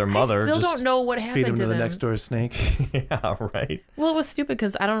wild without their mother. I still don't know what happened to them. Feed them to the next door snake. Yeah, right. Well, it was stupid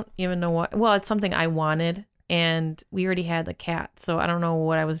because I don't even know what. Well, it's something I wanted, and we already had the cat, so I don't know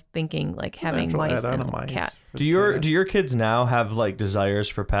what I was thinking, like having mice and a cat. Do your kids now have like desires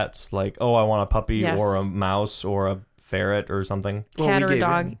for pets? Like, oh, I want a puppy or a mouse or a ferret or something? Cat or a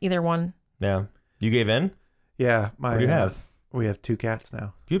dog, either one. Yeah. You gave in? Yeah. What do you have? We have 2 cats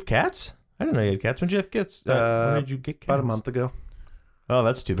now. You have cats? I didn't know you had cats. When did you have kids? When did you get cats? About a month ago. Oh,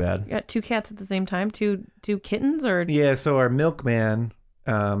 that's too bad. You got 2 cats at the same time? Two kittens? Or yeah, so our milkman...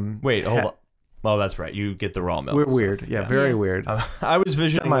 Wait, hold on. Oh, that's right. You get the raw milk. We're weird. Yeah, very weird. I was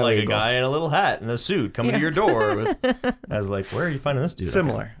visioning like a guy in a little hat and a suit coming to your door. I was like, where are you finding this dude?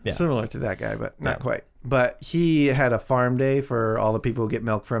 Similar to that guy, but not quite. But he had a farm day for all the people who get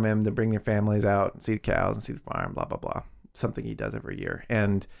milk from him to bring their families out and see the cows and see the farm, blah, blah, blah. Something he does every year.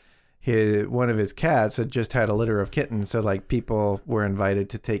 And one of his cats had just had a litter of kittens, so like people were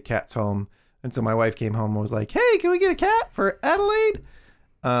invited to take cats home. And so my wife came home and was like, hey, can we get a cat for Adelaide?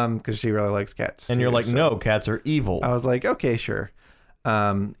 Because she really likes cats. And you're like, no, cats are evil. I was like, okay, sure.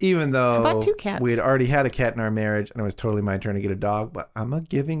 Even though about 2 cats? We had already had a cat in our marriage, and it was totally my turn to get a dog, but I'm a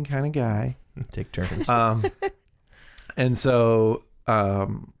giving kind of guy. Take turns. And so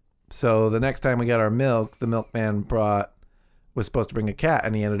the next time we got our milk, the milkman was supposed to bring a cat,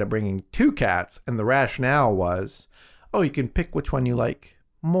 and he ended up bringing 2 cats, and the rationale was, oh, you can pick which one you like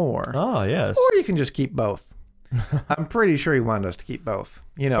more. Oh, yes. Or you can just keep both. I'm pretty sure he wanted us to keep both.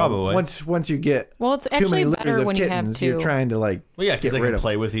 Probably. Once you get it's too many actually litters better of when kittens, you have 2. you're trying to like because they can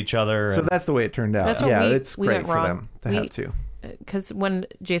play with each other. So that's the way it turned out. That's what it's we great went for wrong. them to have 2. Because when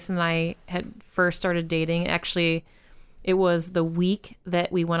Jason and I had first started dating, actually, it was the week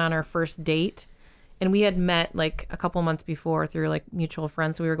that we went on our first date, and we had met like a couple months before through like mutual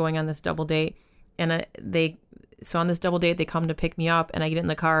friends. So we were going on this double date, and so on this double date, they come to pick me up, and I get in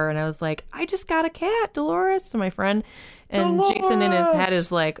the car, and I was like, I just got a cat, Dolores, to my friend. And Dolores! Jason in his head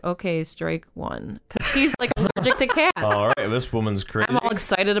is like, okay, strike 1. Because he's like allergic to cats. All right, this woman's crazy. I'm all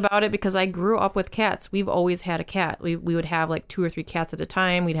excited about it because I grew up with cats. We've always had a cat. We would have like 2 or 3 cats at a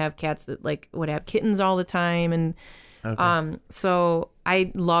time. We'd have cats that like would have kittens all the time. And so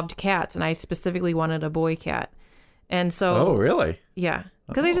I loved cats, and I specifically wanted a boy cat. And so... Oh, really? Yeah.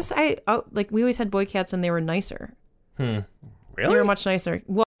 Because we always had boy cats, and they were nicer. Really? They were much nicer.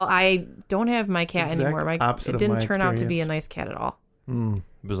 Well, I don't have my cat anymore. Opposite it didn't of my turn out to be a experience. nice cat at all. It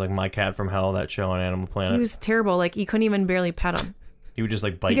was like My Cat from Hell, that show on Animal Planet. He was terrible. Like, you couldn't even barely pet him. He would just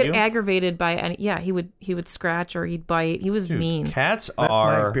like bite He'd get you? aggravated by any... Yeah, he would scratch or he'd bite. He was mean. Cats That's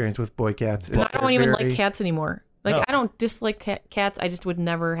are... my experience with boy cats. I don't even like cats anymore. Like, No. I don't dislike cats. I just would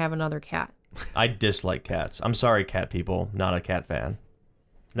never have another cat. I dislike cats. I'm sorry, cat people. Not a cat fan.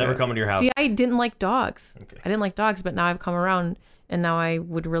 Never coming to your house. See, I didn't like dogs. Okay. I didn't like dogs, but now I've come around, and now I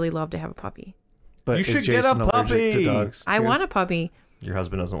would really love to have a puppy. But You is should get a Jason allergic puppy. to dogs, I too? want a puppy. Your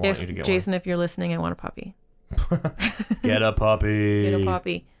husband doesn't want you to get Jason, if you're listening, I want a puppy. one. Get a puppy. Get a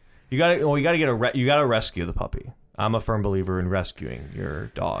puppy. You gotta rescue the puppy. I'm a firm believer in rescuing your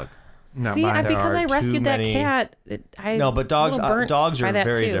dog. Not See, mine. because There I are rescued too that many- cat. No, but dogs are by that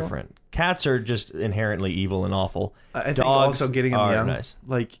very too. different. Cats are just inherently evil and awful. I think Dogs also getting them are young. nice.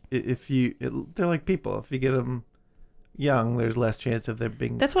 Like they're like people. If you get them young, there's less chance of them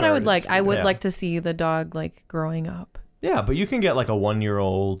being. That's what I would like. I would Yeah. like to see the dog like growing up. Yeah, but you can get like a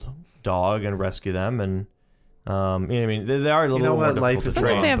 1-year-old dog and rescue them, and you know what I mean, they are a little know more what? difficult Life to is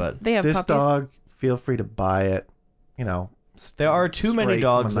train. Sometimes wrong. they have This puppies. dog, feel free to buy it. There are too many straight from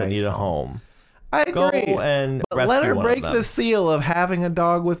dogs a that nice need a home. home. I agree. Go and but rescue let her one break of them. the seal of having a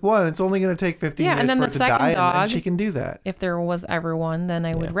dog with one. It's only going to take 15 Yeah, years and then for the it to second die, and then dog- she can do that. If there was ever one, then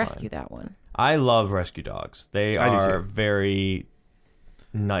I would Yeah, rescue fine. that one. I love rescue dogs. They I do are too. very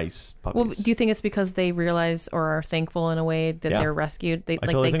nice puppies. Well, do you think it's because they realize or are thankful in a way that Yeah. they're rescued? They I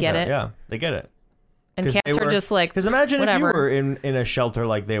totally they think get that. it. Yeah, they get it. And 'Cause cats they are just like, because imagine whatever. if you were in a shelter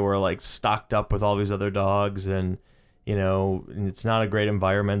like they were, like stocked up with all these other dogs, and and it's not a great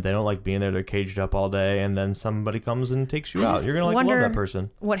environment. They don't like being there. They're caged up all day, and then somebody comes and takes you I out. just You're gonna love wonder that person.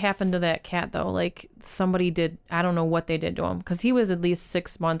 What happened to that cat though? Like somebody did. I don't know what they did to him because he was at least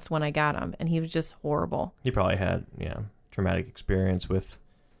 6 months when I got him, and he was just horrible. He probably had traumatic experience with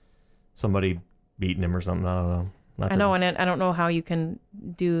somebody beating him or something. I don't know. I know, and I don't know how you can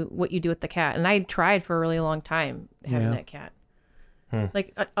do what you do with the cat. And I tried for a really long time having that cat.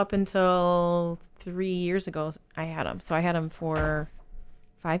 Like up until 3 years ago, I had him. So I had him for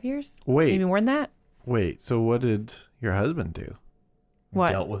 5 years. Wait. Maybe more than that. Wait, so what did your husband do?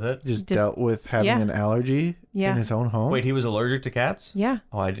 What? Dealt with it. Just dealt with having yeah. an allergy Yeah. in his own home? Wait, he was allergic to cats? Yeah.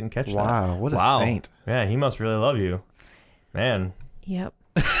 Oh, I didn't catch that. Wow, what a saint. Yeah, he must really love you. Man. Yep.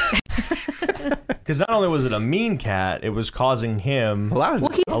 Because not only was it a mean cat, it was causing him a lot of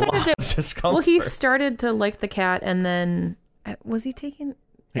discomfort. Well, he started to like the cat, and then was he taking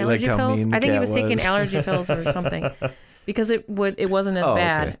He allergy liked how pills? mean the I think he cat was taking was. allergy pills or something because it wasn't as Oh,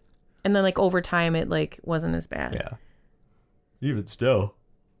 bad, okay. and then like over time it like wasn't as bad. Yeah. Even still.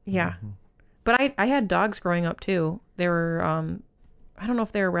 Yeah. But I had dogs growing up too. They were I don't know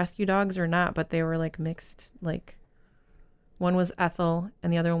if they were rescue dogs or not, but they were like mixed. Like one was Ethel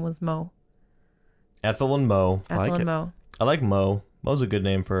and the other one was Mo. Ethel and Mo. Ethel and Mo. I like Mo. Mo's a good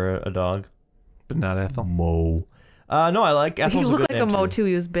name for a dog. But not Ethel. Mo. No, I like Ethel's He a looked good like a name Mo too. too.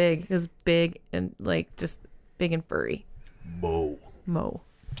 He was big. He was big and like just big and furry. Mo. Mo.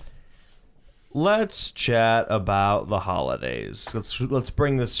 Let's chat about the holidays. Let's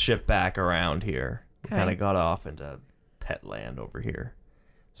bring this ship back around here. Okay. Kind of got off into pet land over here.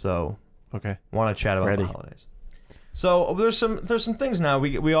 So, okay, want to chat about Ready. the holidays. So there's some things now. We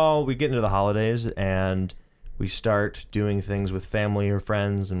get into the holidays and we start doing things with family or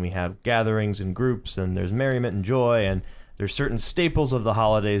friends, and we have gatherings and groups, and there's merriment and joy, and there's certain staples of the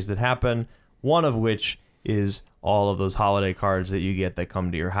holidays that happen. One of which is all of those holiday cards that you get that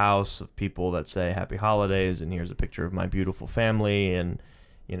come to your house of people that say happy holidays, and here's a picture of my beautiful family, and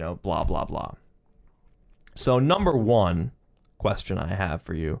blah blah blah. So number one question I have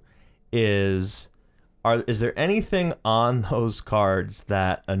for you is there anything on those cards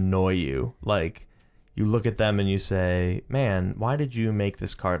that annoy you? Like you look at them and you say, man, why did you make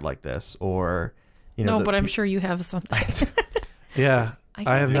this card like this? Or no, but I'm sure you have something. Yeah. I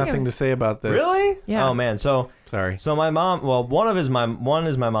I have think nothing of- to say about this. Really? Yeah. Oh man. So sorry. So my mom. Well, one is my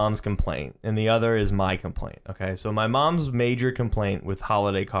mom's complaint, and the other is my complaint. Okay. So my mom's major complaint with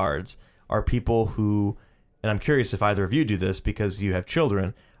holiday cards are people who, and I'm curious if either of you do this because you have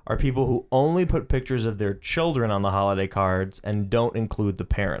children, are people who only put pictures of their children on the holiday cards and don't include the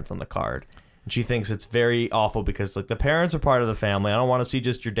parents on the card. And she thinks it's very awful because like the parents are part of the family. I don't want to see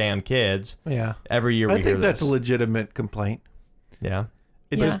just your damn kids. Yeah. Every year we I hear think that's this. a legitimate complaint. Yeah.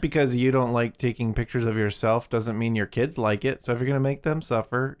 Just because you don't like taking pictures of yourself doesn't mean your kids like it. So if you're going to make them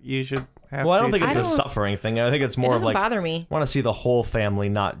suffer, you should have Well, I to. don't think it's a don't- suffering thing. I think it's more of doesn't like bother me. want to see the whole family,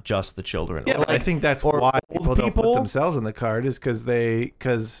 not just the children. Yeah, Or but I like- think that's or why old people don't put people- themselves in the card is because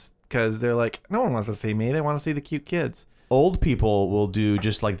they're like, no one wants to see me. They want to see the cute kids. Old people will do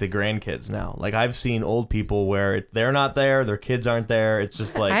just like the grandkids now. Like I've seen old people where they're not there, their kids aren't there. It's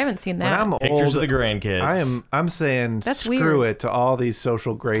just like I haven't seen When that. I'm pictures old, of the grandkids. I'm saying That's screw weird. it to all these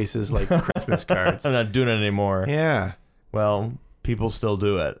social graces like Christmas cards. I'm not doing it anymore. Yeah. Well, people still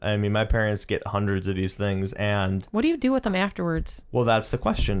do it. I mean, my parents get hundreds of these things, and What do you do with them afterwards? well, that's the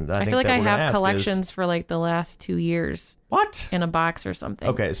question. I think feel like that I we're gonna have ask is- collections for like the last 2 years What? in a box or something.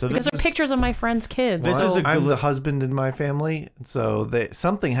 Okay, so because this they're is- pictures of my friends' kids. This is a I'm good- the husband in my family, so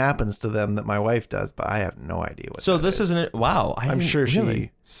something happens to them that my wife does, but I have no idea what. So that this is. isn't. Wow. I'm sure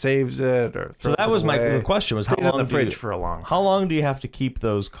she saves it or. So throws that it was away. the question was how Stays long in the do you- fridge for a long. How long do you have to keep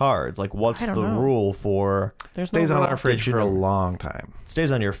those cards? Like, what's I the don't know. rule for? There's Stays no on rule. our fridge Did you for a know- long time. It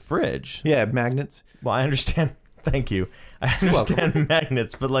stays on your fridge. Yeah, magnets. Well, I understand. Thank you. I understand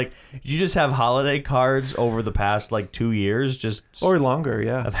magnets, but like, you just have holiday cards over the past like 2 years, just Or longer,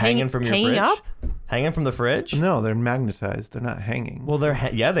 yeah. of hanging from your hanging fridge. up? Hanging from the fridge. No, they're magnetized. They're not hanging. Well,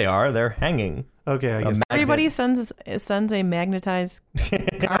 yeah, they are. They're hanging. Okay, I guess. Everybody sends a magnetized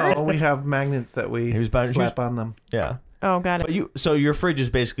card. Oh, we have magnets that we He was about- slap on them. Yeah. Oh, got it. But so your fridge is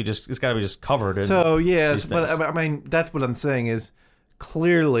basically it's got to be just covered in So yes, these but things. I mean that's what I'm saying is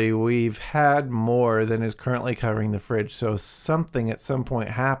clearly we've had more than is currently covering the fridge. So something at some point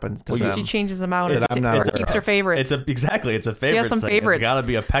happens to them. She changes them out. That I'm not Or aware keeps of. her favorites. It's a favorite. She has some thing. favorites. It's got to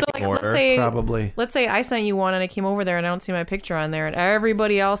be a pecking so like, order. Let's say I sent you one and I came over there and I don't see my picture on there and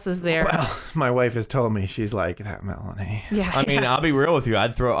everybody else is there. Well, my wife has told me she's like that, Melanie. Yeah. I mean, I'll be real with you.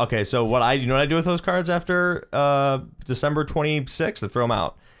 I'd throw. Okay, so you know what I do with those cards after December 26th? I throw them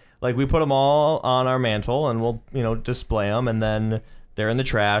out. Like we put them all on our mantle and we'll display them, and then they're in the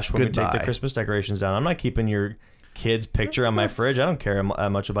trash when we take the Christmas decorations down. I'm not keeping your kid's picture on my fridge. I don't care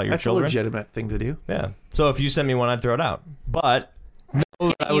much about your children. That's a legitimate thing to do. Yeah. So if you send me one, I'd throw it out. But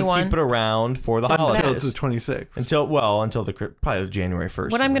know that I would keep it around for the holidays. Until the 26th. Until probably January 1st.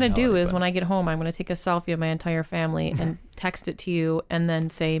 What I'm going to do is when I get home, I'm going to take a selfie of my entire family and text it to you and then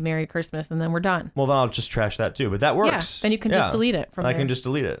say Merry Christmas, and then we're done. Well, then I'll just trash that too. But that works. Yeah, then you can just delete it from there. I can just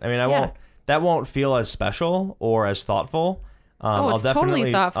delete it. I mean, that won't feel as special or as thoughtful. It's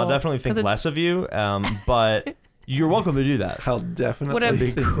totally thoughtful. I'll definitely think less of you, but you're welcome to do that. I'll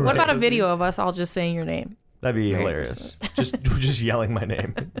definitely. What about a video of us all just saying your name? That'd be hilarious. just yelling my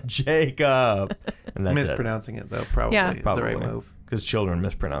name, Jacob, and that's mispronouncing it though. Probably is the right move because children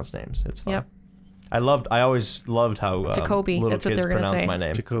mispronounce names. It's fun. Yep. I always loved how Jacoby. Little That's what kids they're gonna pronounce say. my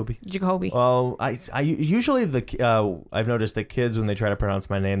name. Jacoby. Well, I usually I've noticed that kids when they try to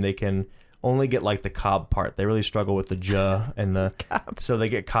pronounce my name, they can only get like the Cobb part. They really struggle with the J and the so they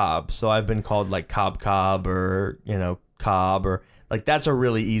get Cobb. So I've been called like Cobb or Cobb or like that's a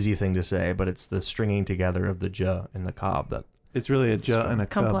really easy thing to say, but it's the stringing together of the J and the Cobb that it's really a J and a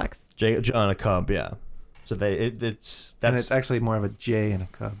complex. Cub. J and a Cub, yeah. So it's actually more of a J and a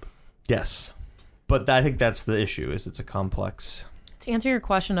Cub. Yes, but I think that's the issue is it's a complex. To answer your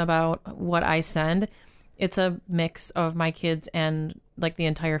question about what I send, it's a mix of my kids and like the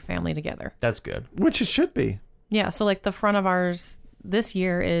entire family together. That's good. Which it should be. Yeah. So like the front of ours this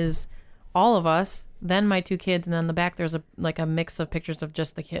year is all of us, then my two kids, and then the back there's a mix of pictures of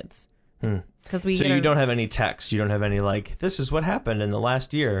just the kids. Because you don't have any text. You don't have any like this is what happened in the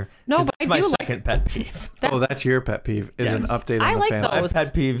last year. No, but that's my second pet peeve. That's your pet peeve. Is an update on the family. My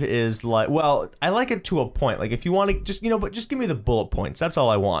pet peeve is like, well, I like it to a point. Like if you want to just give me the bullet points. That's all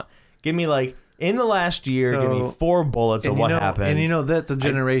I want. Give me like in the last year, give me 4 bullets of what happened. And that's a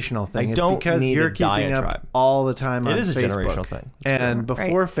generational thing. I don't it's because need you're a keeping diatribe. up all the time on Facebook. It is a generational thing. And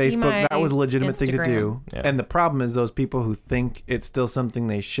before Facebook, that was a legitimate thing to do. Yeah. And the problem is those people who think it's still something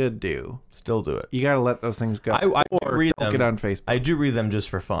they should do. Still do it. You got to let those things go. I or read don't them. get on Facebook. I do read them just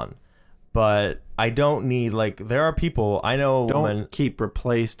for fun. But I don't need there are people I know. Don't keep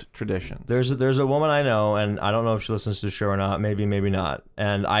replaced traditions. There's a woman I know, and I don't know if she listens to the show or not. Maybe not.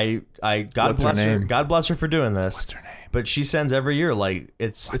 And I God What's bless her her. name? God bless her for doing this. What's her name? But she sends every year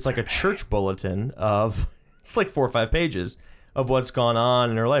it's like a church bulletin of it's like 4 or 5 pages of what's gone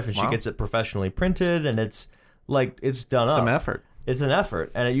on in her life, and she gets it professionally printed, and it's it's done up. Some effort. It's an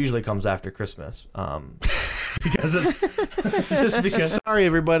effort, and it usually comes after Christmas. Because it's just because. Sorry,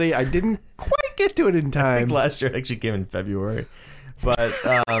 everybody, I didn't quite get to it in time. I think last year it actually came in February, but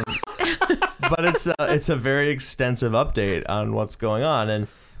it's a very extensive update on what's going on, and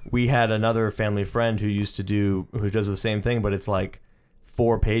we had another family friend who does the same thing, but it's like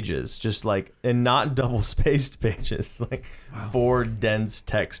 4 pages, just and not double spaced pages, 4 dense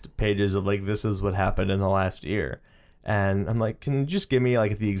text pages of this is what happened in the last year. And I'm like, can you just give me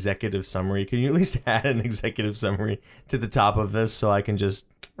the executive summary? Can you at least add an executive summary to the top of this so I can just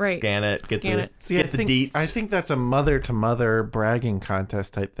scan it, get the deets? I think that's a mother-to-mother bragging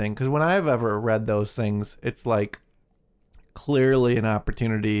contest type thing. Because when I've ever read those things, it's clearly an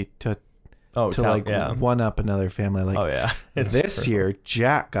opportunity to one up another family. This year,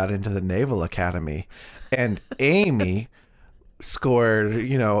 Jack got into the Naval Academy, and Amy scored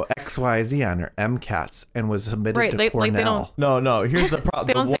XYZ on her MCATs and was submitted to Cornell. No, here's the problem.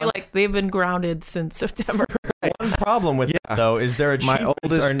 They don't say they've been grounded since September. One problem with that though is their achievements my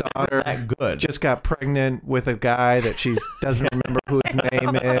oldest are daughter that good. Just got pregnant with a guy that she doesn't remember who his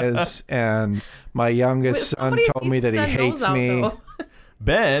name is, and my youngest son told me that he hates me.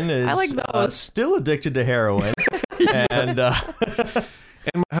 Ben is still addicted to heroin, and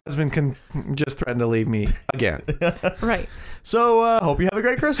my husband can just threaten to leave me again. Right. So hope you have a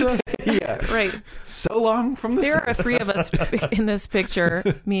great Christmas. Yeah. Right. So long from the There are 3 of us in this picture.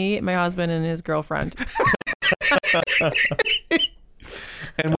 Me, my husband, and his girlfriend.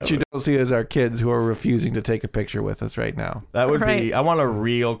 And what you don't see is our kids who are refusing to take a picture with us right now. That would Right. be. I want a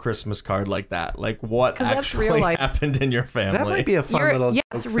real Christmas card like that. Like what 'Cause that's actually real life. happened in your family. That might be a fun You're- little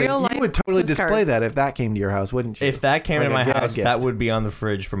yes, joke real thing. life You would totally Christmas display cards. that if that came to your house, wouldn't you? If that came Like to a my gag house, gift. that would be on the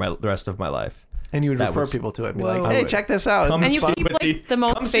fridge for the rest of my life. And you would that refer was- people to it and be Whoa. like, hey, check this out. Come And you see keep, what like, the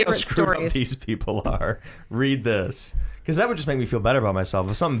most come see how favorite screwed up stories. these people are. Read this. Because that would just make me feel better about myself.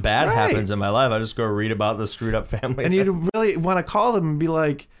 If something bad Right. happens in my life, I just go read about the screwed up family. And you'd really want to call them and be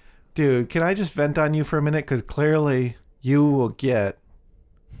like, dude, can I just vent on you for a minute? Because clearly you will get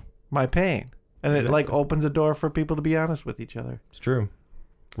my pain. And it like opens a door for people to be honest with each other. It's true.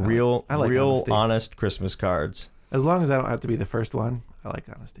 Real, I like real honesty. honest Christmas cards. As long as I don't have to be the first one, I like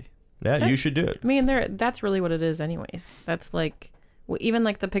honesty. Yeah, you should do it. I mean, that's really what it is anyways. That's like, even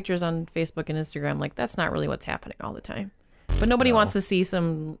like the pictures on Facebook and Instagram, like that's not really what's happening all the time. But nobody wants to see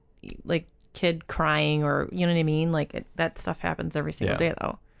some like kid crying or, you know what I mean? Like that stuff happens every single day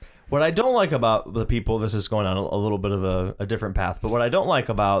though. What I don't like about the people, this is going on a little bit of a different path, but what I don't like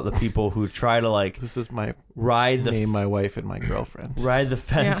about the people who try to like This is my ride the me, my wife, and my girlfriend. ride the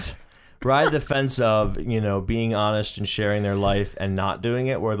fence. Ride the fence of, being honest and sharing their life and not doing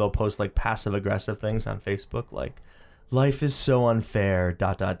it, where they'll post like passive aggressive things on Facebook like life is so unfair ...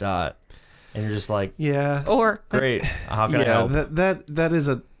 And you're just like, Yeah. Or great, how can I Yeah, help? that is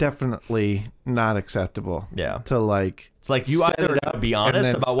definitely not acceptable. Yeah. To like, It's like you set either it up be and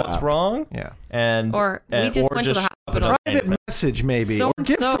honest then about what's stop. wrong, Yeah. and Or we just went to the shove it hospital. up Private anything. message maybe, So or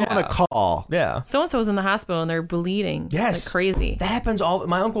give and so. someone a call. Yeah. so and so was in the hospital and they're bleeding. Yes. Like crazy. That happens all.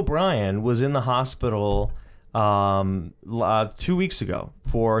 My Uncle Brian was in the hospital 2 weeks ago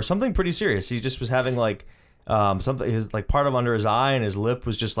for something pretty serious. He just was having like something, his like part of under his eye and his lip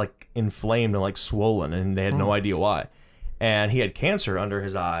was just like inflamed and like swollen, and they had no idea why. And he had cancer under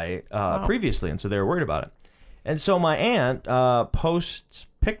his eye previously, and so they were worried about it. And so my aunt posts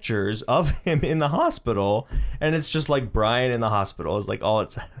pictures of him in the hospital, and it's just like Brian in the hospital is like all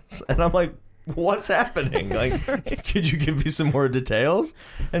it says. And I'm like, what's happening? Like, could you give me some more details?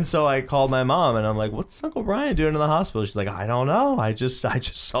 And so I called my mom, and I'm like, what's Uncle Brian doing in the hospital? She's like, I don't know. I just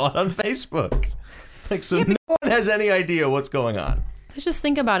saw it on Facebook. Like, so no one has any idea what's going on. Let's just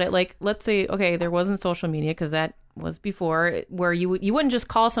think about it. Like, let's say, okay, there wasn't social media because that was before, where you wouldn't just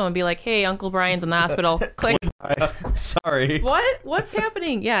call someone and be like, hey, Uncle Brian's in the hospital. Click. Sorry. What's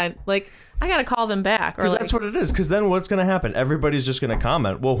happening? Yeah, like, I got to call them back. Or Because like, that's what it is. Because then what's going to happen? Everybody's just going to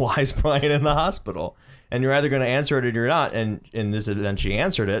comment, well, why is Brian in the hospital? And you're either going to answer it or you're not. And in this event, she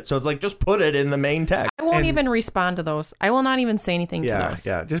answered it. So it's like, just put it in the main text. I won't even respond to those. I will not even say anything to those.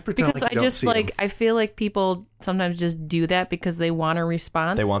 Yeah, just pretend Because like you I don't just see like, them. I feel like people sometimes just do that because they want a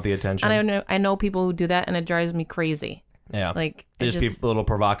response. They want the attention. And I know people who do that, and it drives me crazy. Yeah. Like, They I just be a little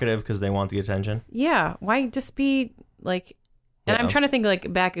provocative because they want the attention. Yeah, why just be like? And Yeah. I'm trying to think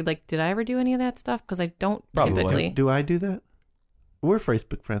like back, like, did I ever do any of that stuff? Because I don't Probably. typically. Do I do that? We're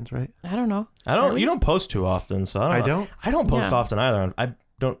Facebook friends, right? I don't know. You don't post too often, so I don't know. I don't post Yeah. often either. I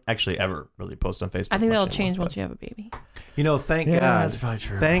don't actually ever really post on Facebook. I think much that'll anymore, change but once you have a baby. You know, thank Yeah, God. that's probably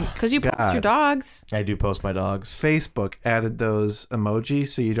true. Thank Because you post God. your dogs. I do post my dogs. Facebook added those emojis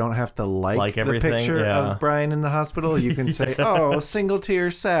so you don't have to like the everything, picture yeah. of Brian in the hospital. You can say, oh, single tear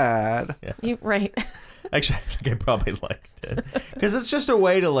sad. You right. Actually, I think I probably liked it because it's just a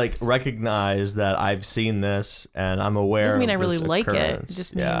way to like recognize that I've seen this and I'm aware. Doesn't mean I of really this like it. It occurrence.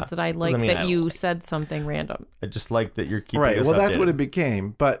 just Yeah. means that I like Doesn't mean that I you like said something random. I just like that you're keeping Right. us Well, that's what updated. it became.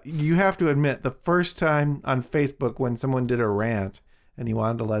 But you have to admit, the first time on Facebook when someone did a rant and you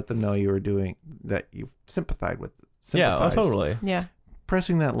wanted to let them know you were doing that, you sympathized with. Yeah, oh, sympathized. totally. Yeah.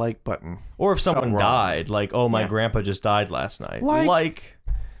 Pressing that like button. Or if someone Felt wrong. died, like, oh, my Yeah. grandpa just died last night. Like.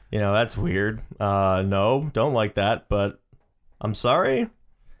 That's weird. No, don't like that, but I'm sorry.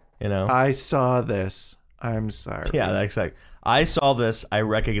 I saw this. I'm sorry. Yeah, that's like, I saw this. I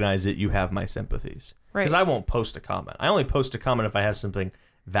recognize it. You have my sympathies. Right. Because I won't post a comment. I only post a comment if I have something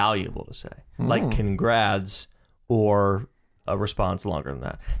valuable to say, like congrats or a response longer than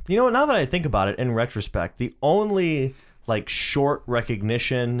that. You know what? Now that I think about it, in retrospect, the only like short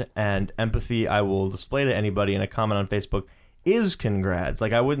recognition and empathy I will display to anybody in a comment on Facebook is congrats.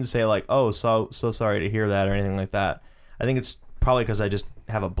 Like, I wouldn't say like, oh, so sorry to hear that or anything like that. I think it's probably because I just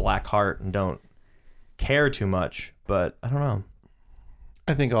have a black heart and don't care too much, but I don't know.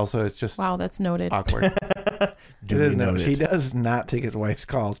 I think also it's just Wow, that's noted. awkward. It is noted. noted. He does not take his wife's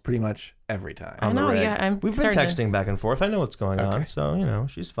calls pretty much every time. I know. Yeah, We've been starting to- texting back and forth. I know what's going on, Okay. so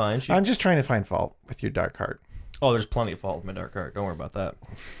she's fine. I'm just trying to find fault with your dark heart. Oh, there's plenty of fault with my dark heart. Don't worry about that.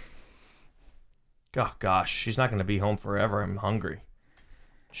 Oh gosh, she's not going to be home forever. I'm hungry.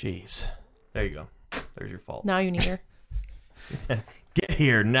 Jeez. There you go. There's your fault. Now you need her. Get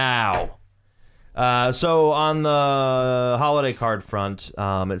here now. So on the holiday card front,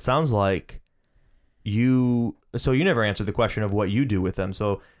 it sounds like you never answered the question of what you do with them.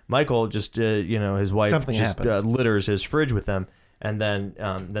 So Michael just, his wife Something just litters his fridge with them, and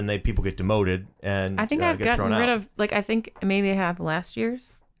then people get demoted. And I think I've gotten rid of, I think maybe I have last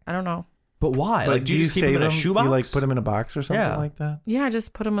year's. I don't know. But why? But do you just keep them in a shoebox? Do you put them in a box or something like that? Yeah, I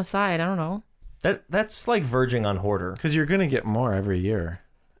just put them aside. I don't know. That's like verging on hoarder. Because you're gonna get more every year.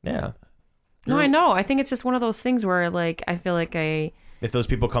 Yeah. No, I know. I think it's just one of those things where, I feel like if those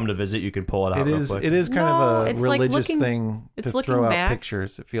people come to visit, you can pull it out. It is kind of a religious thing to throw out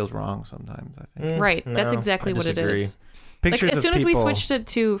pictures. It feels wrong sometimes, I think. Right. That's exactly what it is. Pictures as soon as we switched it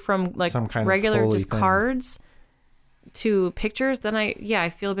from regular just cards to pictures, then I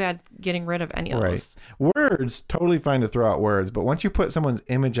feel bad getting rid of any of those. Words, totally fine to throw out words, but once you put someone's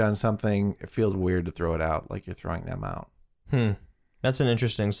image on something, it feels weird to throw it out, like you're throwing them out. That's an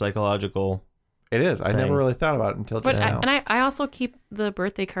interesting psychological. It is. I never really thought about it until just now. And I also keep the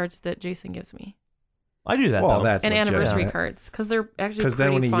birthday cards that Jason gives me. I do that, though. And anniversary cards, because they're actually Because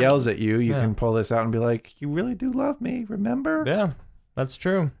then when he yells at you, you can pull this out and be like, you really do love me, remember? Yeah, that's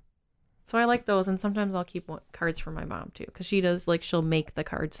true. So I like those, and sometimes I'll keep cards for my mom, too, because she does, she'll make the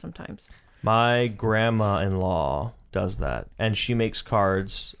cards sometimes. My grandma-in-law does that, and she makes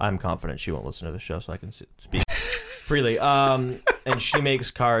cards. I'm confident she won't listen to the show, so I can speak freely. And she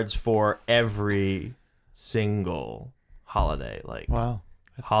makes cards for every single holiday, wow,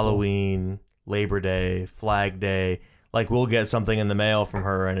 Halloween, cool. Labor Day, Flag Day. We'll get something in the mail from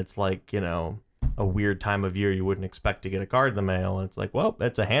her, and it's a weird time of year you wouldn't expect to get a card in the mail, and it's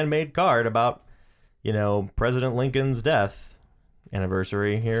it's a handmade card about President Lincoln's death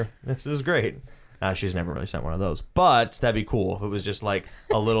anniversary here. This is great. She's never really sent one of those, but that'd be cool if it was just a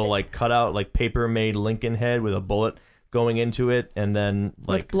little cutout paper made Lincoln head with a bullet going into it, and then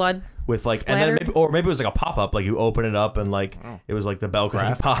with blood with and then maybe it was a pop-up, you open it up and it was the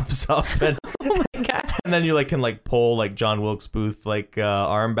Velcro pops up, and oh my god, and then you can pull John Wilkes Booth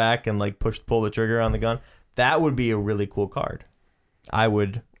arm back and pull the trigger on the gun. That would be a really cool card. I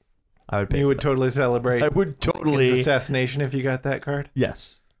would pay. You would totally celebrate. I would totally his assassination if you got that card.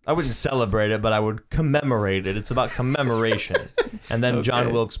 Yes. I wouldn't celebrate it, but I would commemorate it. It's about commemoration. And then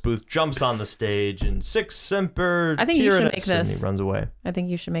John Wilkes Booth jumps on the stage and Sic Semper I think you should make Tyrannis, this. and he runs away. I think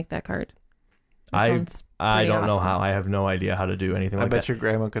you should make that card. I don't know how. I have no idea how to do anything like that. I bet your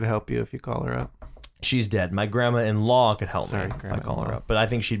grandma could help you if you call her up. She's dead. My grandma-in-law could help me if I call her up, but I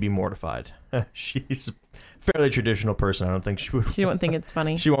think she'd be mortified. She's a fairly traditional person. I don't think she would. She won't think it's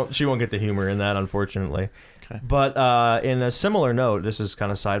funny. She won't get the humor in that, unfortunately. Okay. But in a similar note, this is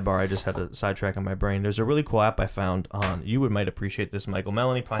kind of sidebar. I just had a sidetrack on my brain. There's a really cool app I found on. You might appreciate this, Michael.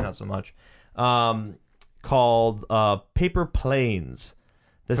 Melanie, probably not so much. Called Paper Planes.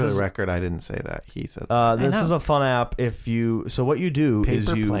 For the record, I didn't say that. He said that. This is a fun app. So what you do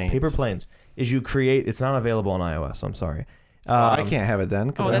Paper Planes is you create. It's not available on iOS. I'm sorry. I can't have it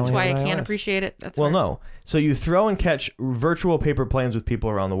then. That's why I can't appreciate it. That's no. So you throw and catch virtual paper planes with people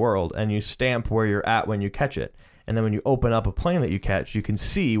around the world, and you stamp where you're at when you catch it. And then when you open up a plane that you catch, you can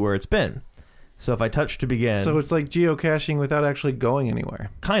see where it's been. So if I touch to begin... So it's like geocaching without actually going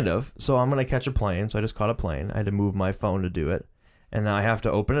anywhere. Kind of. So I'm going to catch a plane. So I just caught a plane. I had to move my phone to do it. And now I have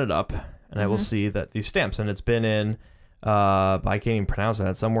to open it up, and I will see that these stamps, and it's been in... I can't even pronounce that.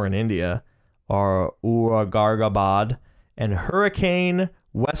 It's somewhere in India. Or Aurangabad. And Hurricane,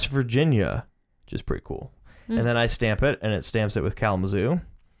 West Virginia, which is pretty cool. And then I stamp it, and it stamps it with Kalamazoo.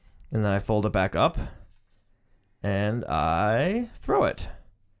 And then I fold it back up, and I throw it.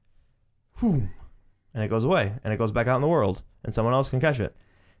 And it goes away, and it goes back out in the world, and someone else can catch it.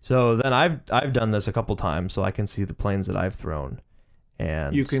 So then I've done this a couple times, so I can see the planes that I've thrown.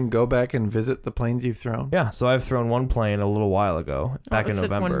 And you can go back and visit the planes you've thrown? Yeah, so I've thrown one plane a little while ago, back in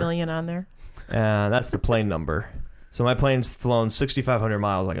November. 1 million on there. And that's the plane number. So my plane's flown 6,500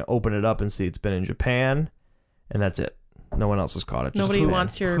 miles. I can open it up and see it's been in Japan, and that's it. No one else has caught it. Nobody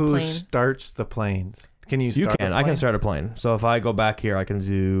wants your plane. Who plane. starts the planes? Can you start You can. I can start a plane. So if I go back here, I can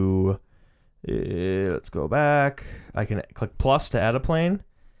do... let's go back. I can click plus to add a plane,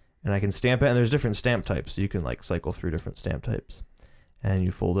 and I can stamp it. And there's different stamp types. So you can cycle through different stamp types. And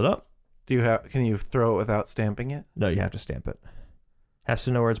you fold it up. Can you throw it without stamping it? No, you have to stamp it. Has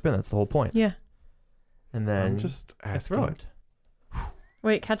to know where it's been. That's the whole point. Yeah. And then I'm just I throw it.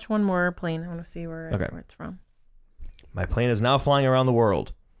 Wait, catch one more plane. I want to see where it's from. My plane is now flying around the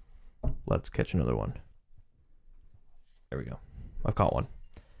world. Let's catch another one. There we go. I've caught one.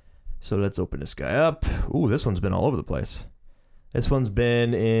 So let's open this guy up. Ooh, this one's been all over the place. This one's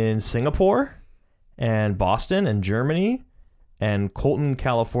been in Singapore and Boston and Germany and Colton,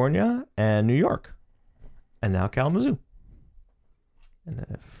 California, and New York, and now Kalamazoo.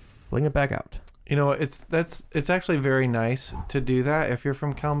 And fling it back out. You know, it's actually very nice to do that if you're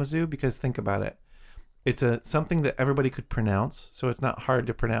from Kalamazoo, because think about it. It's something that everybody could pronounce, so it's not hard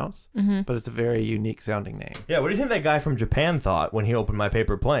to pronounce, but it's a very unique sounding name. Yeah, what do you think that guy from Japan thought when he opened My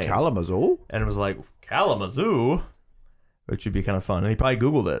Paper Plane? Kalamazoo? And it was like, Kalamazoo? Which would be kind of fun. And he probably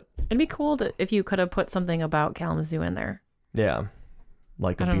Googled it. It'd be cool if you could have put something about Kalamazoo in there. Yeah.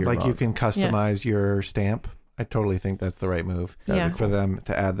 Like a I don't beer know. Like mug. you can customize your stamp. I totally think that's the right move for them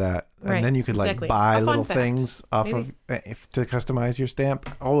to add that. And Right, then you could exactly. buy A fun little fact, things off maybe. of to customize your stamp.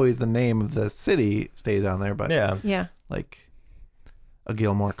 Always the name of the city stays on there, but Yeah. like a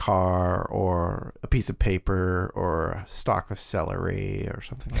Gilmore car or a piece of paper or a stalk of celery or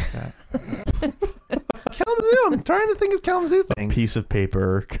something like that. Kalamazoo. I'm trying to think of Kalamazoo things. Piece of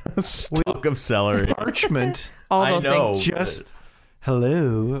paper, stalk of celery. Parchment. All I those know. things. Just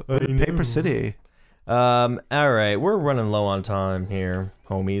hello, Paper City. All right, we're running low on time here,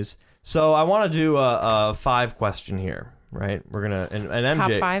 homies. So I want to do a 5 question here, right? We're gonna and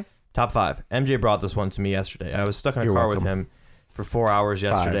MJ Top 5. MJ brought this one to me yesterday. I was stuck in a car with him for 4 hours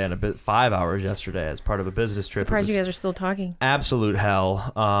yesterday and 5 hours yesterday as part of a business trip. Surprised you guys are still talking. Absolute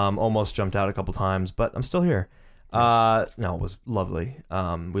hell. Almost jumped out a couple times, but I'm still here. No, it was lovely.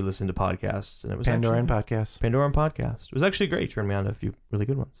 We listened to podcasts and it was Pandoran podcast. It was actually great. Turned me on to a few really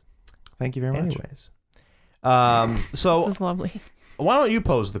good ones. Thank you very much. Anyways, so This is lovely. why don't you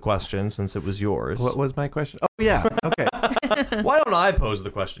pose the question since it was yours? What was my question? Oh yeah. Okay. Why don't I pose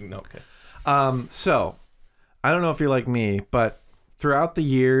the question? No, okay. So I don't know if you're like me, but throughout the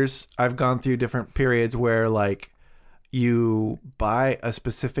years, I've gone through different periods where like you buy a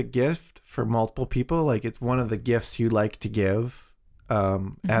specific gift for multiple people. Like it's one of the gifts you like to give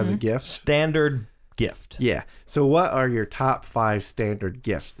as a gift. Standard gift. Yeah. So what are your top 5 standard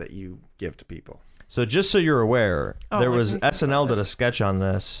gifts that you give to people? So just so you're aware, there was SNL did a sketch on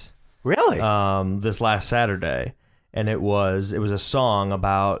this. Really? This last Saturday, and it was a song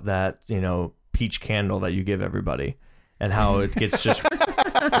about that, you know, peach candle that you give everybody, and how it gets just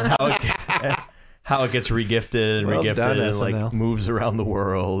and how it gets regifted and Well regifted done, and SNL. like moves around the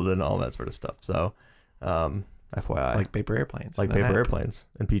world and all that sort of stuff. So, FYI, like paper airplanes. like and a paper hat. airplanes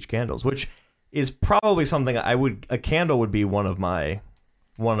and peach candles, which is probably something a candle would be one of my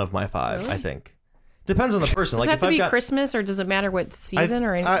 5. I think. Depends on the person. Does like it have if to I've be got Christmas or does it matter what season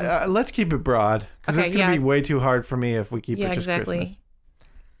or anything? Let's keep it broad because Okay, it's going to yeah. be way too hard for me if we keep it just exactly. Christmas.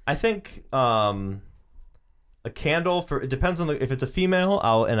 I think a candle it depends on if it's a female,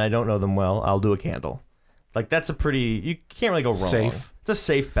 and I don't know them well, I'll do a candle. Like that's a pretty, you can't really go wrong. Safe. It's a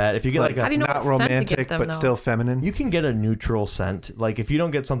safe bet. If you It's get like like How do you know not what scent to romantic get them, but though? still feminine. you can get a neutral scent. Like if you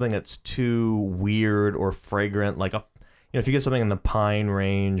don't get something that's too weird or fragrant, like if you get something in the pine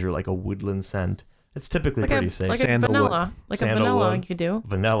range or like a woodland scent, it's typically pretty safe. Like Sandalwood. a vanilla. Like a vanilla Sandalwood. you could do.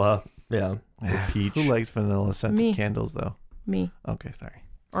 Vanilla, yeah, or peach. Who likes vanilla scented Me. candles though? Me. Okay, sorry.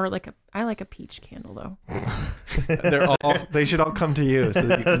 Or I like a peach candle though. They should all come to you. So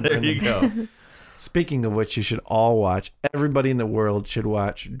that you can There bring you them. go. Speaking of which, you should all watch. Everybody in the world should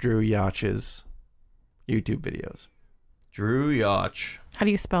watch Drew Yach's YouTube videos. Drew Yach. How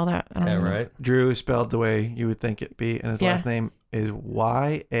do you spell that? I don't Yeah, know. right. Drew is spelled the way you would think it be, and his Yeah. last name is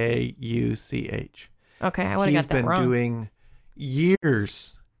Yauch. Okay, I would have got that He's been wrong. doing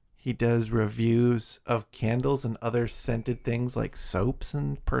years. He does reviews of candles and other scented things like soaps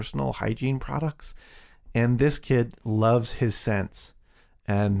and personal hygiene products. And this kid loves his scents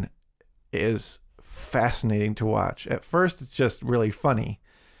and is fascinating to watch. At first, it's just really funny.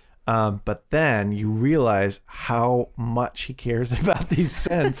 But then you realize how much he cares about these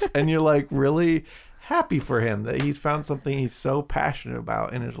scents. And you're like really happy for him that he's found something he's so passionate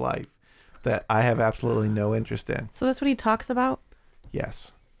about in his life that I have absolutely no interest in. So that's what he talks about?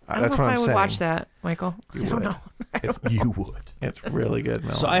 Yes. I don't That's know what if I'm I would saying. watch that, Michael. You I don't would. know. You would. It's really good,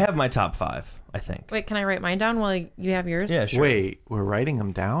 Mel. So I have my top 5, I think. Wait, can I write mine down while you have yours? Yeah, sure. Wait, we're writing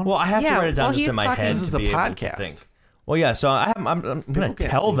them down? Well, I have to Yeah, write it down well, just in he's my talking- head This is to a be able podcast. to think. Well, yeah, so I'm going to can't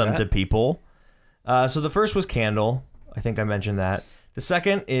tell see them that. to people. So the first was Candle. I think I mentioned that. The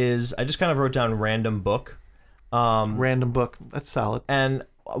second is, I just kind of wrote down random book. Random book. That's solid. And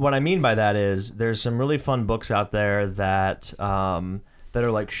what I mean by that is there's some really fun books out there that that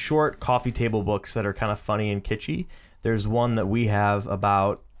are like short coffee table books that are kind of funny and kitschy. There's one that we have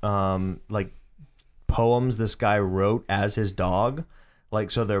about like poems this guy wrote as his dog. Like,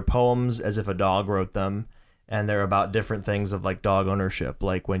 so they're poems as if a dog wrote them, and they're about different things of like dog ownership,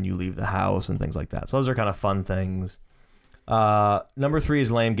 like when you leave the house and things like that. So those are kind of fun things. Number 3 is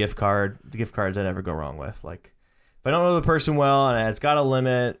lame gift card. The gift cards I never go wrong with, like if I don't know the person well and it's got a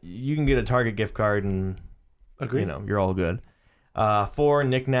limit, you can get a Target gift card and Agreed. you know, you're all good. 4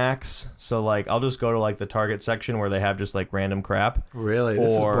 knickknacks. So like I'll just go to like the Target section where they have just like random crap. Really?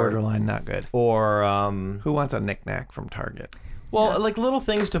 This is borderline not good. Or who wants a knickknack from Target? well, like little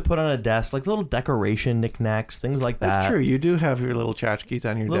things to put on a desk, like little decoration knickknacks, things like that. That's true. You do have your little tchotchkes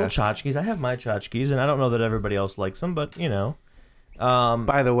on your Little desk. tchotchkes. I have my tchotchkes, and I don't know that everybody else likes them, but you know.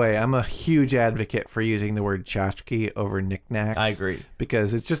 By the way, I'm a huge advocate for using the word tchotchke over knickknacks. I agree.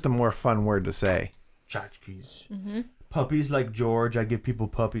 Because it's just a more fun word to say. Tchotchkes. Puppies like George. I give people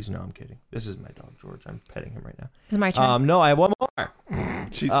puppies. No, I'm kidding. This is my dog, George. I'm petting him right now. This is my turn. No, I have one more.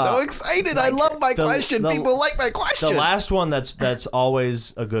 She's so excited. I love my question. People like my question. The last one that's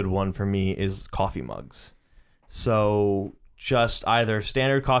always a good one for me is coffee mugs. So just either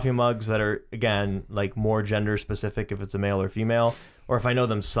standard coffee mugs that are, again, like more gender specific if it's a male or female, or if I know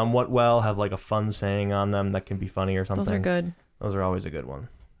them somewhat well, have like a fun saying on them that can be funny or something. Those are good. Those are always a good one.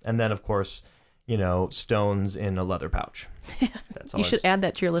 And then, of course, you know, stones in a leather pouch. That's You should add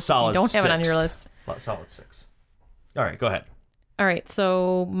that to your list. Solid if you don't have it on your 6. list. Solid 6. All right, go ahead. All right,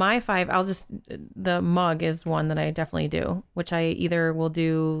 so my 5, the mug is one that I definitely do, which I either will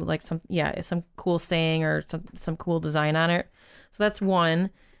do like some cool saying or some cool design on it. So that's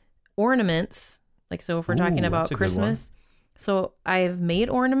one. Ornaments, like, so if we're talking about Christmas, so I've made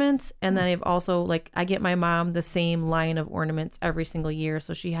ornaments, and then I've also, like, I get my mom the same line of ornaments every single year,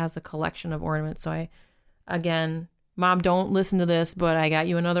 so she has a collection of ornaments. So again, Mom, don't listen to this, but I got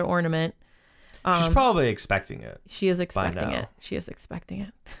you another ornament. She's probably expecting it. She is expecting it. She is expecting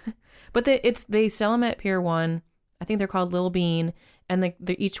it. But they sell them at Pier 1. I think they're called Little Bean, and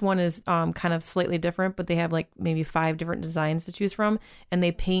each one is kind of slightly different, but they have like maybe 5 different designs to choose from, and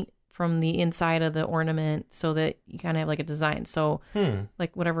they paint from the inside of the ornament so that you kind of have like a design. So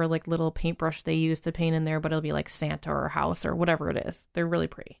like whatever like little paintbrush they use to paint in there, but it'll be like Santa or a house or whatever it is. They're really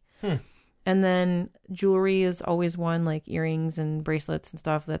pretty. And then jewelry is always one, like earrings and bracelets and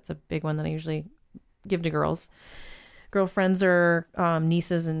stuff. That's a big one that I usually give to girlfriends or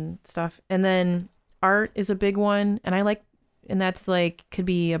nieces and stuff. And then art is a big one, and that's like, could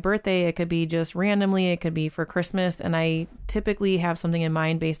be a birthday, it could be just randomly, it could be for Christmas, and I typically have something in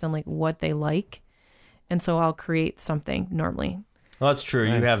mind based on like what they like, and so I'll create something normally. Well, that's true.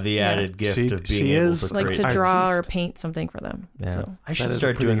 Nice. You have the added gift of being able to like create to draw or paint something for them. Yeah. So. I should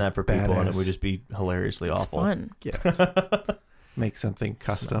start doing that for people, and it would just be hilariously awful. Fun. Make something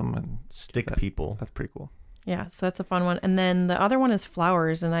custom and stick people. That's pretty cool. Yeah, so that's a fun one. And then the other one is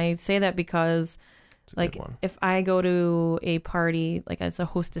flowers, and I say that because like if I go to a party, like it's a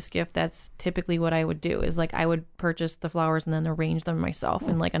hostess gift, that's typically what I would do is like I would purchase the flowers and then arrange them myself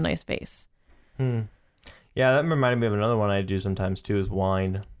in like a nice vase. Yeah, that reminded me of another one I do sometimes too, is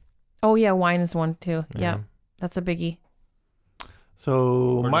wine. Oh yeah, wine is one too. Yeah, that's a biggie.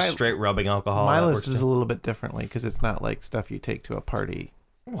 So or just straight rubbing alcohol. My list is a little bit differently because it's not like stuff you take to a party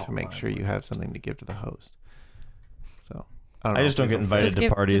to make sure you have something to give to the host. So I just don't get invited to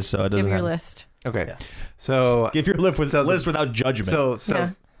parties, so it doesn't. Give your list. Okay, yeah. So give your list without judgment.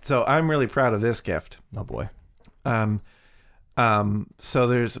 So I'm really proud of this gift. Oh boy. So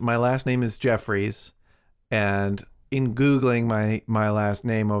there's my last name is Jeffries, and in Googling my last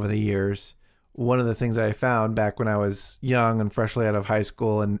name over the years, one of the things I found back when I was young and freshly out of high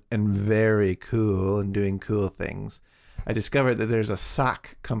school and very cool and doing cool things, I discovered that there's a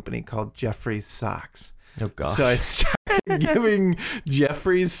sock company called Jeffries Socks. Oh gosh. So I started giving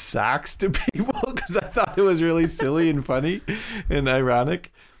Jeffries socks to people because I thought it was really silly and funny and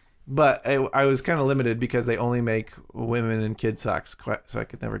ironic. But I was kind of limited because they only make women and kids socks, so I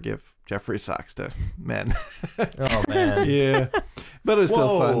could never give Jeffries socks to men. Oh man. Yeah. But it was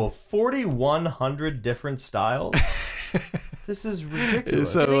still fun. 4,100 different styles. This is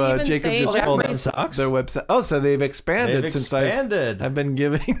ridiculous. So Jacob just pulled up socks? Their website. Oh, so they've expanded since I've been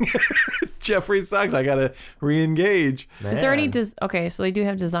giving Jeffries socks. I gotta re-engage. Man. Is there any? Okay, so they do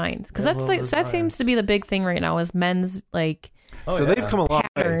have designs because that seems to be the big thing right now is men's like. They've come a long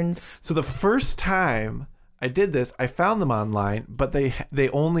patterns. way. So the first time I did this, I found them online, but they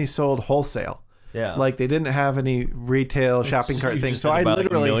only sold wholesale. Yeah. Like they didn't have any retail shopping cart thing. So I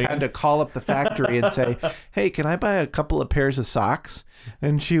literally had to call up the factory and say, "Hey, can I buy a couple of pairs of socks?"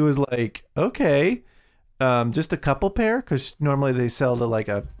 And she was like, "Okay, just a couple pair," because normally they sell to like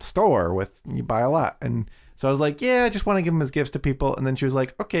a store with you buy a lot. And so I was like, "Yeah, I just want to give them as gifts to people." And then she was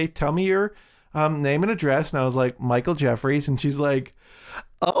like, "Okay, tell me your name and address." And I was like, "Michael Jeffries." And she's like,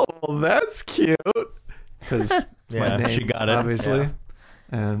 "Oh, that's cute." Because my name, she got it obviously. Yeah.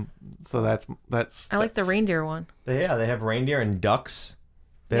 And so that's I like the reindeer one. They have reindeer and ducks.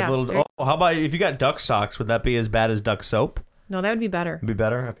 They have little Well, how about if you got duck socks? Would that be as bad as duck soap? No, that would be better. Be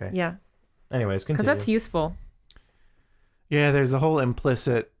better? Okay. Yeah. Anyways, continue. Because that's useful. Yeah, there's the whole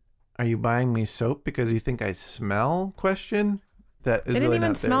implicit, are you buying me soap because you think I smell question? That is They didn't really even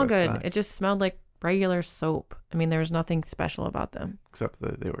not there smell with good. socks, It just smelled like regular soap. I mean, there was nothing special about them. except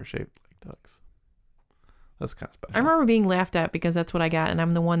that they were shaped like ducks. That's kind of special. I remember being laughed at because that's what I got, and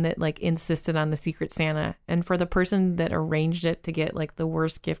I'm the one that like insisted on the Secret Santa. And for the person that arranged it to get like the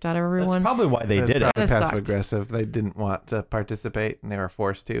worst gift out of everyone, That's probably why they did it. Probably That sucked. passive aggressive. They didn't want to participate, and they were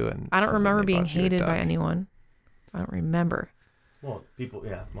forced to. And I don't so remember they being bought you a hated by duck. anyone. I don't remember. Well, people,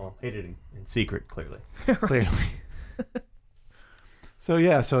 hated in secret, clearly. Clearly. So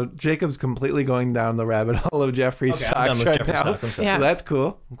yeah, so Jacob's completely going down the rabbit hole of Jeffrey's Okay, I'm done socks with right Jeffrey's now. socks. I'm sorry. Yeah. So that's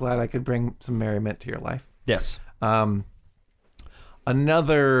cool. I'm glad I could bring some merriment to your life. Yes.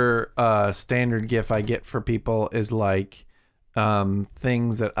 Another standard gift I get for people is like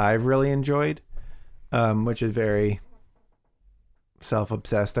things that I've really enjoyed, which is very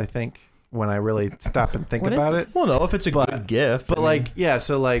self-obsessed, I think, when I really stop and think What is about this? it. Well, no, if it's a good gift. But I mean, like, yeah,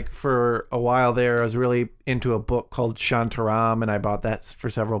 so like for a while there, I was really into a book called Shantaram, and I bought that for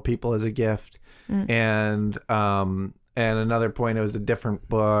several people as a gift. And another point, it was a different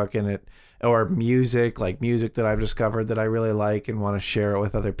book, or music that I've discovered that I really like and want to share it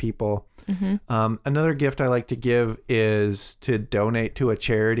with other people. Another gift I like to give is to donate to a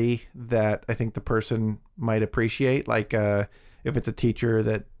charity that I think the person might appreciate. Like if it's a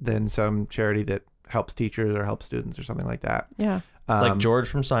teacher, then some charity that helps teachers or helps students or something like that. Yeah. it's like George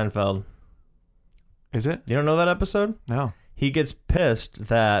from Seinfeld. Is it? You don't know that episode? No. He gets pissed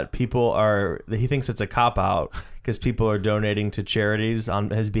that he thinks it's a cop-out because people are donating to charities on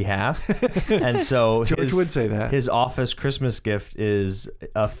his behalf. And so George would say that. His office Christmas gift is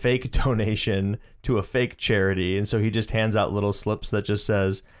a fake donation to a fake charity. And so he just hands out little slips that just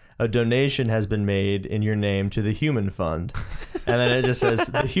says, a donation has been made in your name to the Human Fund. And then it just says,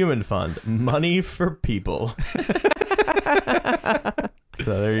 the Human Fund, money for people.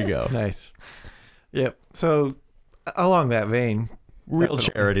 So there you go. Nice. Yep. So along that vein, Real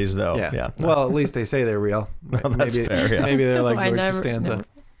definitely. charities, though. Yeah. No. Well, at least they say they're real. That's fair, yeah. Maybe they're like I George never- Costanza. never-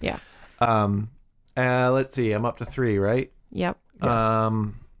 yeah. Let's see. I'm up to 3, right? Yep.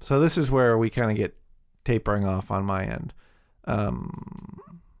 So this is where we kind of get tapering off on my end. I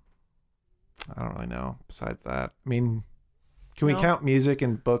don't really know. Besides that, I mean, can we No. count music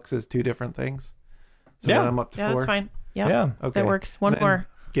and books as 2 different things? So Yeah. then I'm up to 4. Yeah, that's fine. Yep. Yeah. Okay. That works. One Then more.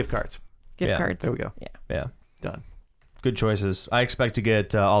 Gift cards. Gift Yeah. cards. There we go. Yeah. Yeah. Done. Good choices. I expect to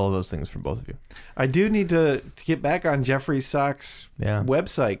get all of those things from both of you. I do need to get back on Jeffrey's Socks Yeah.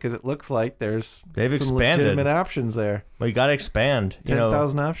 website because it looks like there's They've some expanded. legitimate options there. Well, you got to expand. You know,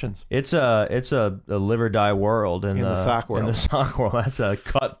 10,000 options. it's a live or die world in the sock world. In the sock world, that's a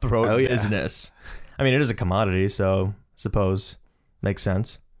cutthroat Oh, yeah. business. I mean, it is a commodity, so I suppose makes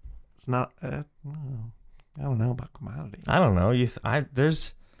sense. It's not. I don't know about commodity. I don't know.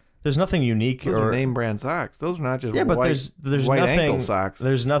 There's nothing unique Those or are name brand socks. Those are not just yeah, but white, there's white nothing ankle socks.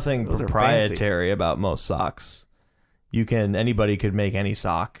 There's nothing Those are proprietary about most socks. Anybody could make any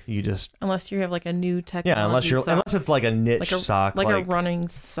sock. You just Unless you have like a new technology. unless it's like a niche sock, like a running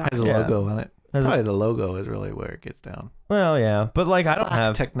sock. has a Yeah. logo on it. Has Probably the logo is really where it gets down. Well, yeah, but like I don't Sock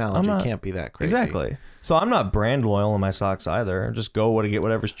have technology. I'm not- Can't be that crazy. Exactly. So I'm not brand loyal in my socks either. Just go to get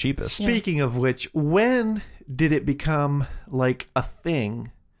whatever's cheapest. Speaking of which, when did it become like a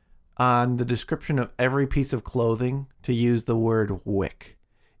thing on the description of every piece of clothing to use the word wick?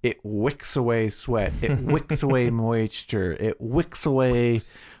 It wicks away sweat. It wicks away moisture. It wicks away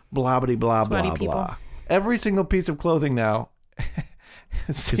blah blah blah Sweaty blah people. blah. Every single piece of clothing now.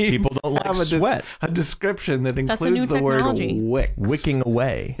 Because people don't like sweat. A description that That's a includes new the word technology. wicks. Wicking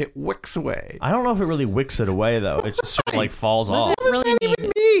away. It wicks away. I don't know if it really wicks it away though. It just sort of like falls What off. does it really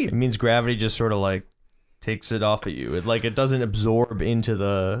mean? It means gravity just sort of like takes it off of you. It doesn't absorb into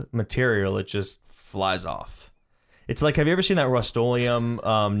the material. It just flies off. It's like, have you ever seen that Rust-Oleum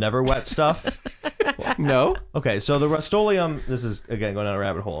Never Wet stuff? No. Okay, so the Rust-Oleum, this is again going down a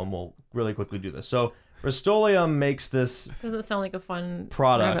rabbit hole, and we'll really quickly do this. So Rust-Oleum makes this Doesn't sound like a fun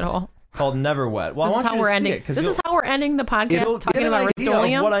product rabbit hole. called Never Wet. Well, This I is want how you we're to see ending. it, 'cause This is how we're ending the podcast talking about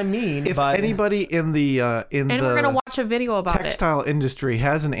Rust-Oleum. what I mean. If by, anybody in the And we're gonna watch a video about it. textile industry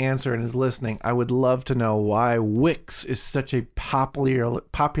has an answer and is listening, I would love to know why wicks is such a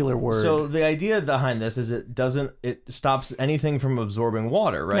popular word. So the idea behind this is it stops anything from absorbing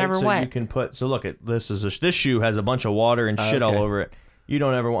water, right? Never so wet. you can put this shoe has a bunch of water and shit all Okay. over it. You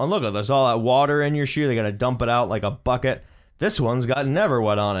don't ever want there's all that water in your shoe. They got to dump it out like a bucket. This one's got Never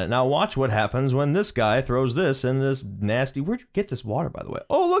Wet on it. Now watch what happens when this guy throws this in this nasty... Where'd you get this water, by the way?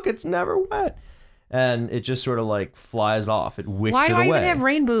 Oh, look, it's never wet. And it just sort of like flies off. It wicks Why it do away. I even have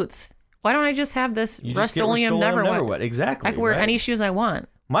rain boots? Why don't I just have this Rust-Oleum Never Wet? Exactly. I can wear right? any shoes I want.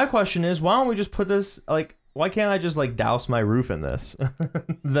 My question is, why don't we just put this, like, why can't I just, like, douse my roof in this?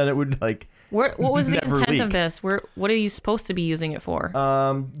 Then it would, like, what was the never intent leak. of this? What are you supposed to be using it for?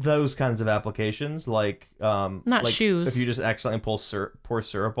 Those kinds of applications, like... Not like shoes. If you just accidentally pour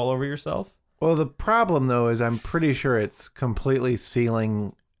syrup all over yourself. Well, the problem, though, is I'm pretty sure it's completely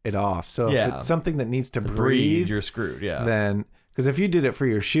sealing it off. So if it's something that needs to breathe, you're screwed, yeah. Then, because if you did it for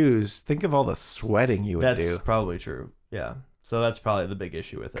your shoes, think of all the sweating you would do. That's probably true, yeah. So that's probably the big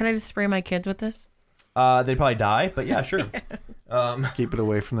issue with it. Can I just spray my kids with this? They'd probably die, but yeah, sure. Keep it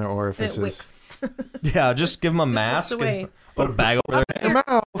away from their orifices. It wicks. Yeah, just give them a mask away. and put a bag over their head.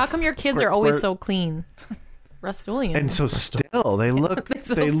 How come your kids Squirt, are always squirt. so clean? Rust-Oleum. And so still, they look They're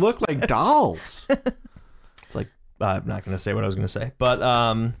so look like dolls. It's like, I'm not going to say what I was going to say, but,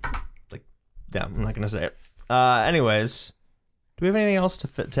 like, yeah, I'm not going to say it. Anyways, do we have anything else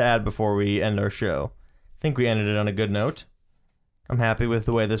to add before we end our show? I think we ended it on a good note. I'm happy with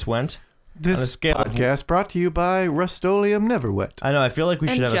the way this went. On a This scale of- podcast brought to you by Rust-Oleum Never Wet. I know, I feel like we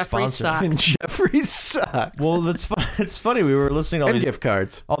And should have Jeffrey a sponsor. Sucks. And Jeffrey sucks. Well, that's it's funny. We were listening to all and these gift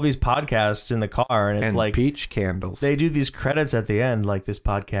cards. all these podcasts in the car, and it's And like peach candles. they do these credits at the end, like this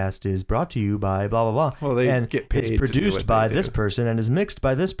podcast is brought to you by blah blah blah. Well, they and get paid it's to do produced what by they this do. person, and is mixed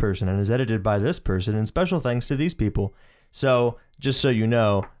by this person, and is edited by this person, and special thanks to these people. So just so you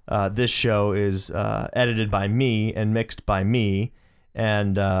know, this show is edited by me and mixed by me,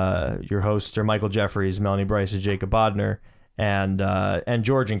 and your hosts are Michael Jeffries, Melanie Bryce, and Jacob Bodner, and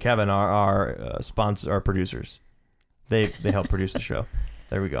George and Kevin are our our producers. They help produce the show.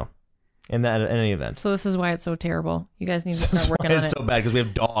 There we go. In any event. So this is why it's so terrible. You guys need to start That's why working on it's it. so bad, because we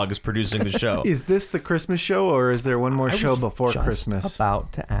have dogs producing the show. Is this the Christmas show, or is there one more I show was before just Christmas?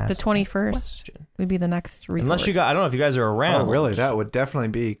 About to ask The 21st question. would be the next record. Unless you got, I don't know if you guys are around. Oh, really? That would definitely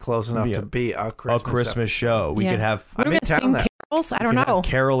be close enough Be to be a Christmas. a Christmas show. We Yeah. could have What are we I'm in gonna town sing carols? I don't we could know. have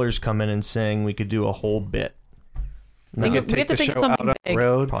carolers come in and sing. We could do a whole bit. We No, could- Take have to the think of show something out on big. the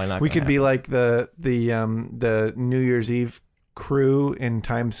road. Probably not We gonna could be like the New Year's Eve crew in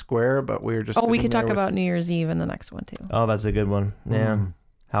Times Square, but we're just. Oh, we sitting could talk there with- about New Year's Eve in the next one too. Oh, that's a good one. Yeah.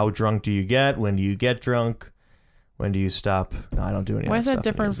 How drunk do you get? When do you get drunk? When do you stop? No, I don't do any. Why of is that that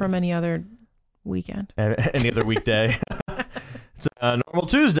stuff different on from any other weekend? New Year's Eve. Any other weekday? It's a normal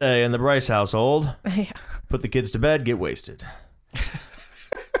Tuesday in the Bryce household. Yeah. Put the kids to bed, get wasted.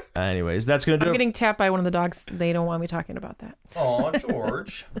 Anyways, that's going to do I'm it. getting tapped by one of the dogs. They don't want me talking about that. Oh,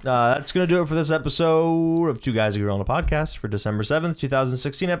 George. That's going to do it for this episode of Two Guys Who Are on a Podcast for December 7th,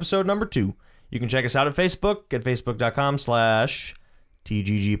 2016, episode number 2. You can check us out at Facebook at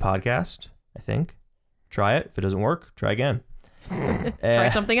facebook.com/TGG podcast, I think. Try it. If it doesn't work, try again. Try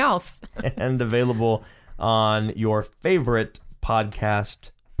something else. And available on your favorite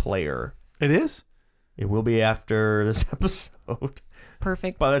podcast player. It is. It will be after this episode.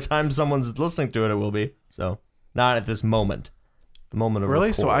 Perfect. By the time someone's listening to it, it will be. So, not at this moment. The moment of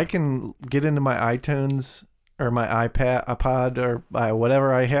Really? So record. I can get into my iTunes or my iPod or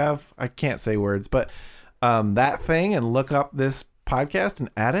whatever I have. I can't say words, but that thing and look up this podcast and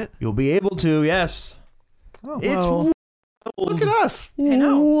add it. You'll be able to, yes. Oh, It's well, look at us. I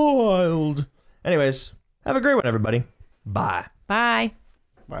know. wild. Anyways, have a great one, everybody. Bye. Bye.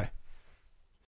 Bye.